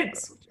velvet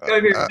pants.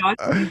 Go very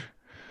nicely.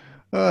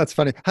 Oh, that's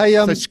funny. Hey,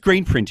 so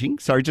screen printing.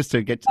 Sorry, just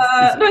to get.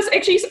 No, it's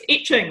actually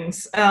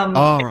etchings.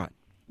 Right.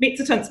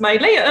 Mezzotint's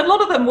mainly. A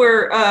lot of them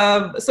were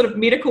sort of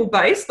medical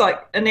based,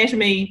 like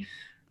anatomy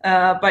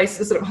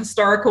based, sort of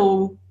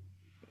historical.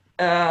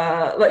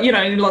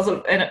 Lots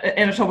of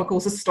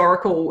anatomical,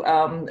 historical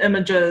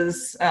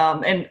images,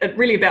 and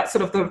really about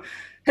sort of the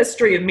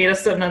history of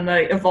medicine and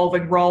the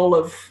evolving role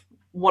of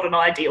what an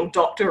ideal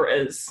doctor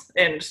is,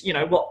 and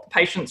what the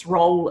patient's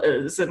role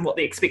is, and what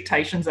the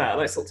expectations are,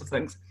 those sorts of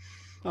things.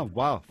 Oh,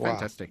 wow.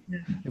 Fantastic. Wow.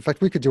 In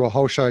fact, we could do a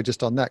whole show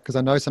just on that, because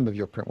I know some of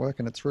your print work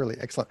and it's really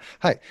excellent.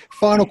 Hey,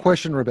 final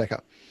question,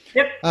 Rebecca.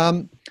 Yep.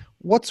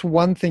 What's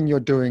one thing you're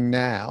doing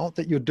now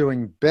that you're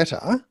doing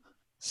better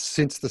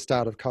since the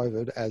start of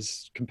COVID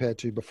as compared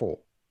to before?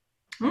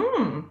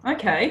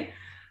 Okay.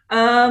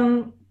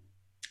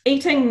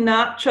 Eating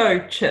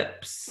nacho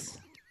chips.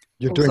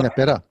 You're doing that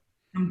better?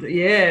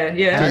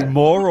 Yeah. Doing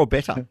more or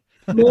better?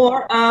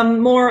 More.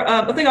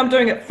 I think I'm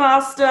doing it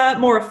faster,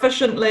 more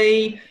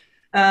efficiently.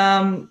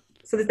 So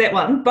there's that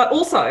one. But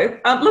also,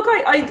 look,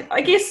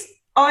 I guess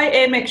I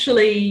am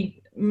actually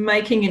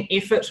making an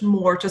effort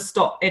more to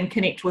stop and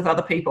connect with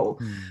other people.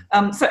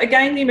 So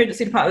again, the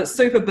emergency department is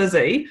super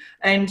busy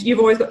and you've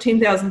always got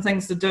 10,000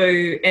 things to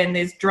do and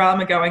there's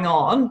drama going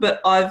on,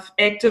 but I've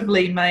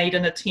actively made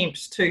an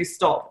attempt to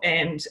stop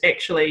and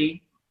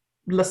actually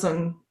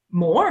listen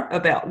more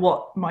about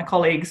what my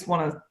colleagues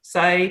want to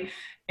say,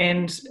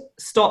 and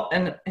stop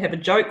and have a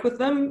joke with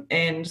them,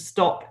 and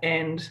stop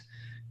and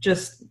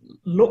just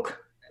look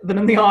them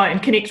in the eye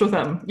and connect with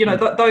them,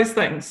 those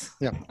things.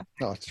 Yeah,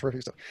 no, it's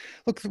terrific stuff.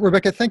 Look,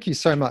 Rebecca, thank you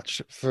so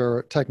much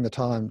for taking the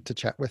time to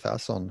chat with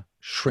us on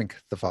Shrink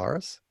the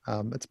Virus.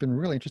 It's been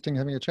really interesting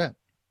having a chat.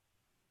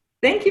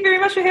 Thank you very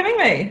much for having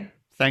me.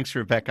 Thanks,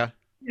 Rebecca.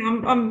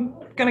 I'm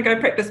going to go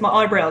practice my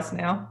eyebrows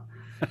now.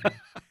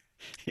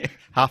 Yeah,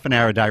 half an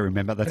hour a day,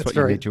 remember? That's what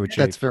you need to achieve.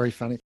 That's very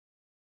funny.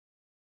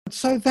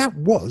 So that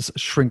was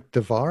Shrink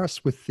the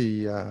Virus with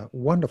the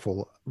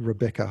wonderful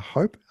Rebecca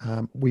Hope.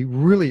 We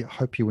really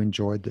hope you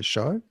enjoyed the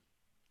show.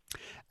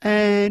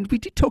 And we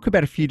did talk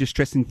about a few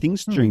distressing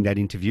things during that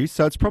interview,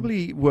 so it's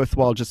probably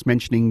worthwhile just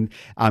mentioning,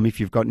 if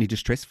you've got any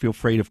distress, feel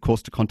free, of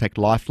course, to contact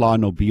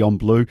Lifeline or Beyond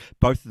Blue.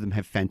 Both of them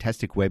have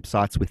fantastic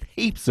websites with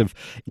heaps of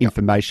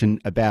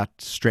information about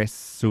stress,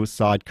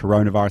 suicide,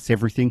 coronavirus,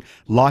 everything.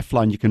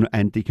 Lifeline, you can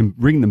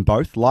ring them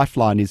both.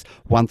 Lifeline is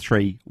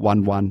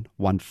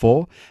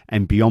 131114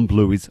 and Beyond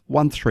Blue is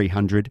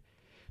 1300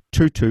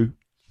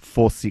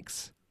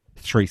 2246.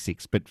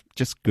 36, but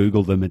just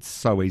Google them. It's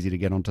so easy to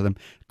get onto them.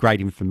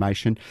 Great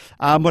information.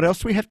 What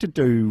else do we have to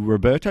do,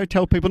 Roberto?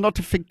 Tell people not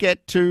to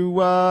forget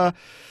to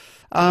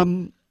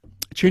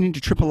tune into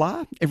Triple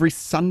R every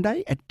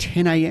Sunday at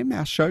 10 a.m,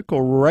 our show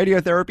called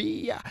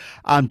Radiotherapy.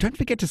 Don't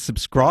forget to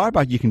subscribe.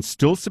 You can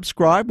still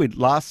subscribe. We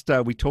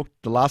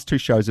talked the last two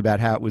shows about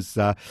how it was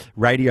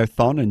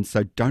Radiothon, and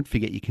so don't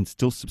forget you can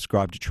still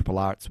subscribe to Triple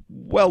R. It's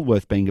well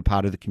worth being a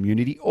part of the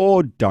community,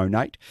 or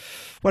donate.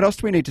 What else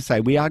do we need to say?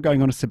 We are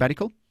going on a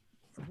sabbatical.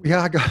 We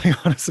are going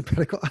on a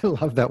sabbatical. I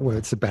love that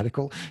word,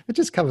 sabbatical. It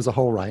just covers a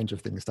whole range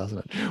of things, doesn't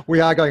it? We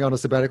are going on a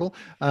sabbatical.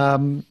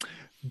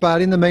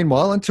 But in the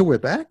meanwhile, until we're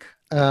back,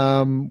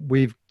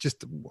 we've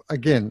just,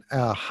 again,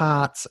 our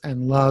hearts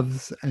and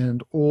loves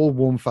and all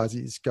warm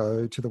fuzzies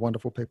go to the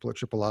wonderful people at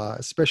Triple R,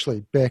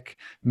 especially Beck,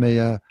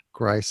 Mia,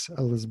 Grace,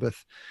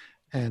 Elizabeth,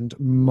 and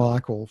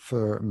Michael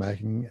for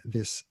making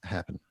this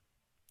happen.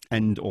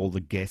 And all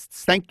the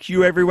guests. Thank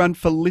you, everyone,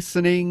 for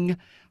listening.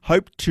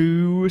 Hope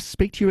to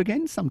speak to you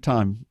again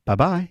sometime.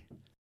 Bye-bye.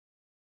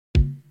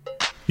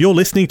 You're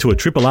listening to a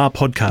Triple R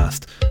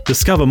podcast.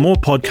 Discover more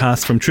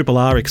podcasts from Triple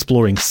R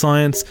exploring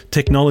science,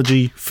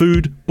 technology,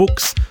 food,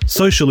 books,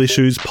 social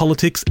issues,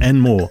 politics,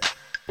 and more.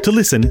 To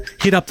listen,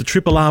 hit up the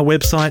Triple R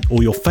website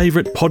or your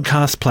favourite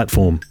podcast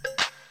platform.